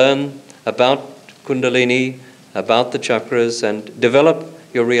can learn about Kundalini, about the chakras, and develop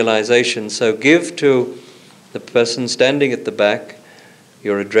your realization. So give to the person standing at the back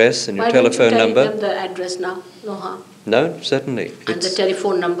your address and your telephone number. Why don't you tell them the address now? No harm. No, certainly. And the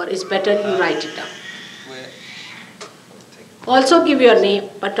telephone number is better you write it down. Also give your name,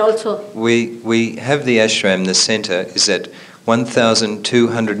 but also... We have the ashram, the centre is at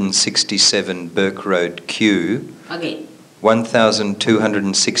 1267 Burke Road, Kew. Again.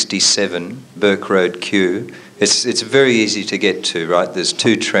 1267 Burke Road, Kew. It's very easy to get to, right? There's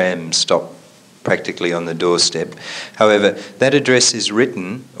 2 trams stop practically on the doorstep. However, that address is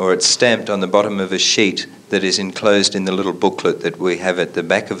written, or it's stamped on the bottom of a sheet that is enclosed in the little booklet that we have at the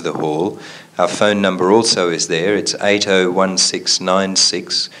back of the hall. Our phone number also is there. It's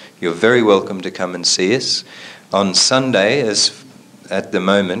 801696. You're very welcome to come and see us. On Sunday, as at the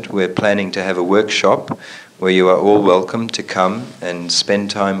moment, we're planning to have a workshop where you are all welcome to come and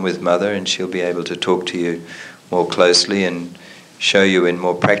spend time with Mother, and she'll be able to talk to you more closely and show you in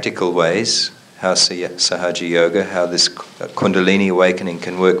more practical ways how Sahaja Yoga, how this Kundalini awakening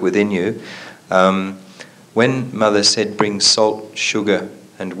can work within you. When Mother said bring salt, sugar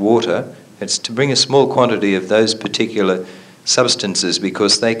and water, it's to bring a small quantity of those particular substances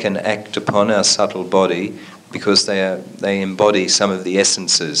because they can act upon our subtle body, because they embody some of the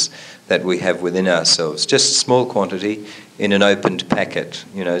essences that we have within ourselves. Just a small quantity in an opened packet,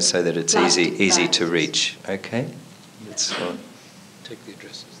 so that it's easy to reach. Okay? Let's take the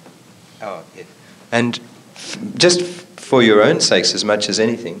addresses. Oh, yeah. And just for your own sakes as much as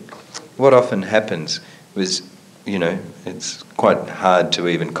anything, what often happens was, it's quite hard to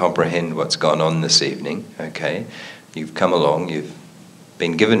even comprehend what's gone on this evening, okay? You've come along, you've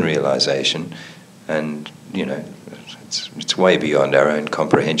been given realization, and, it's way beyond our own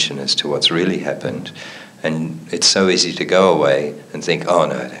comprehension as to what's really happened. And it's so easy to go away and think, oh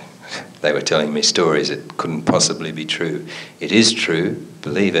no, they were telling me stories, it couldn't possibly be true. It is true,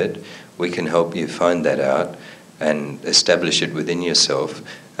 believe it. We can help you find that out and establish it within yourself.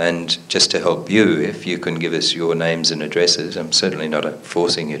 And just to help you, if you can give us your names and addresses, I'm certainly not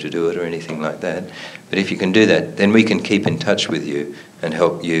forcing you to do it or anything like that, but if you can do that, then we can keep in touch with you and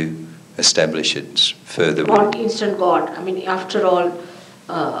help you establish it further. Want instant God. After all,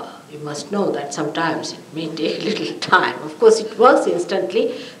 you must know that sometimes it may take a little time. Of course, it works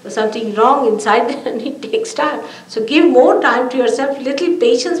instantly. There's something wrong inside and it takes time. So give more time to yourself, little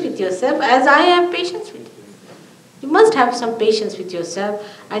patience with yourself, as I have patience with you. You must have some patience with yourself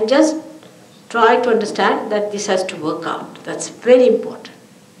and just try to understand that this has to work out. That's very important.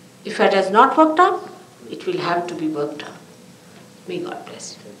 If it has not worked out, it will have to be worked out. May God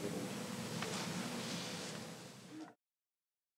bless you.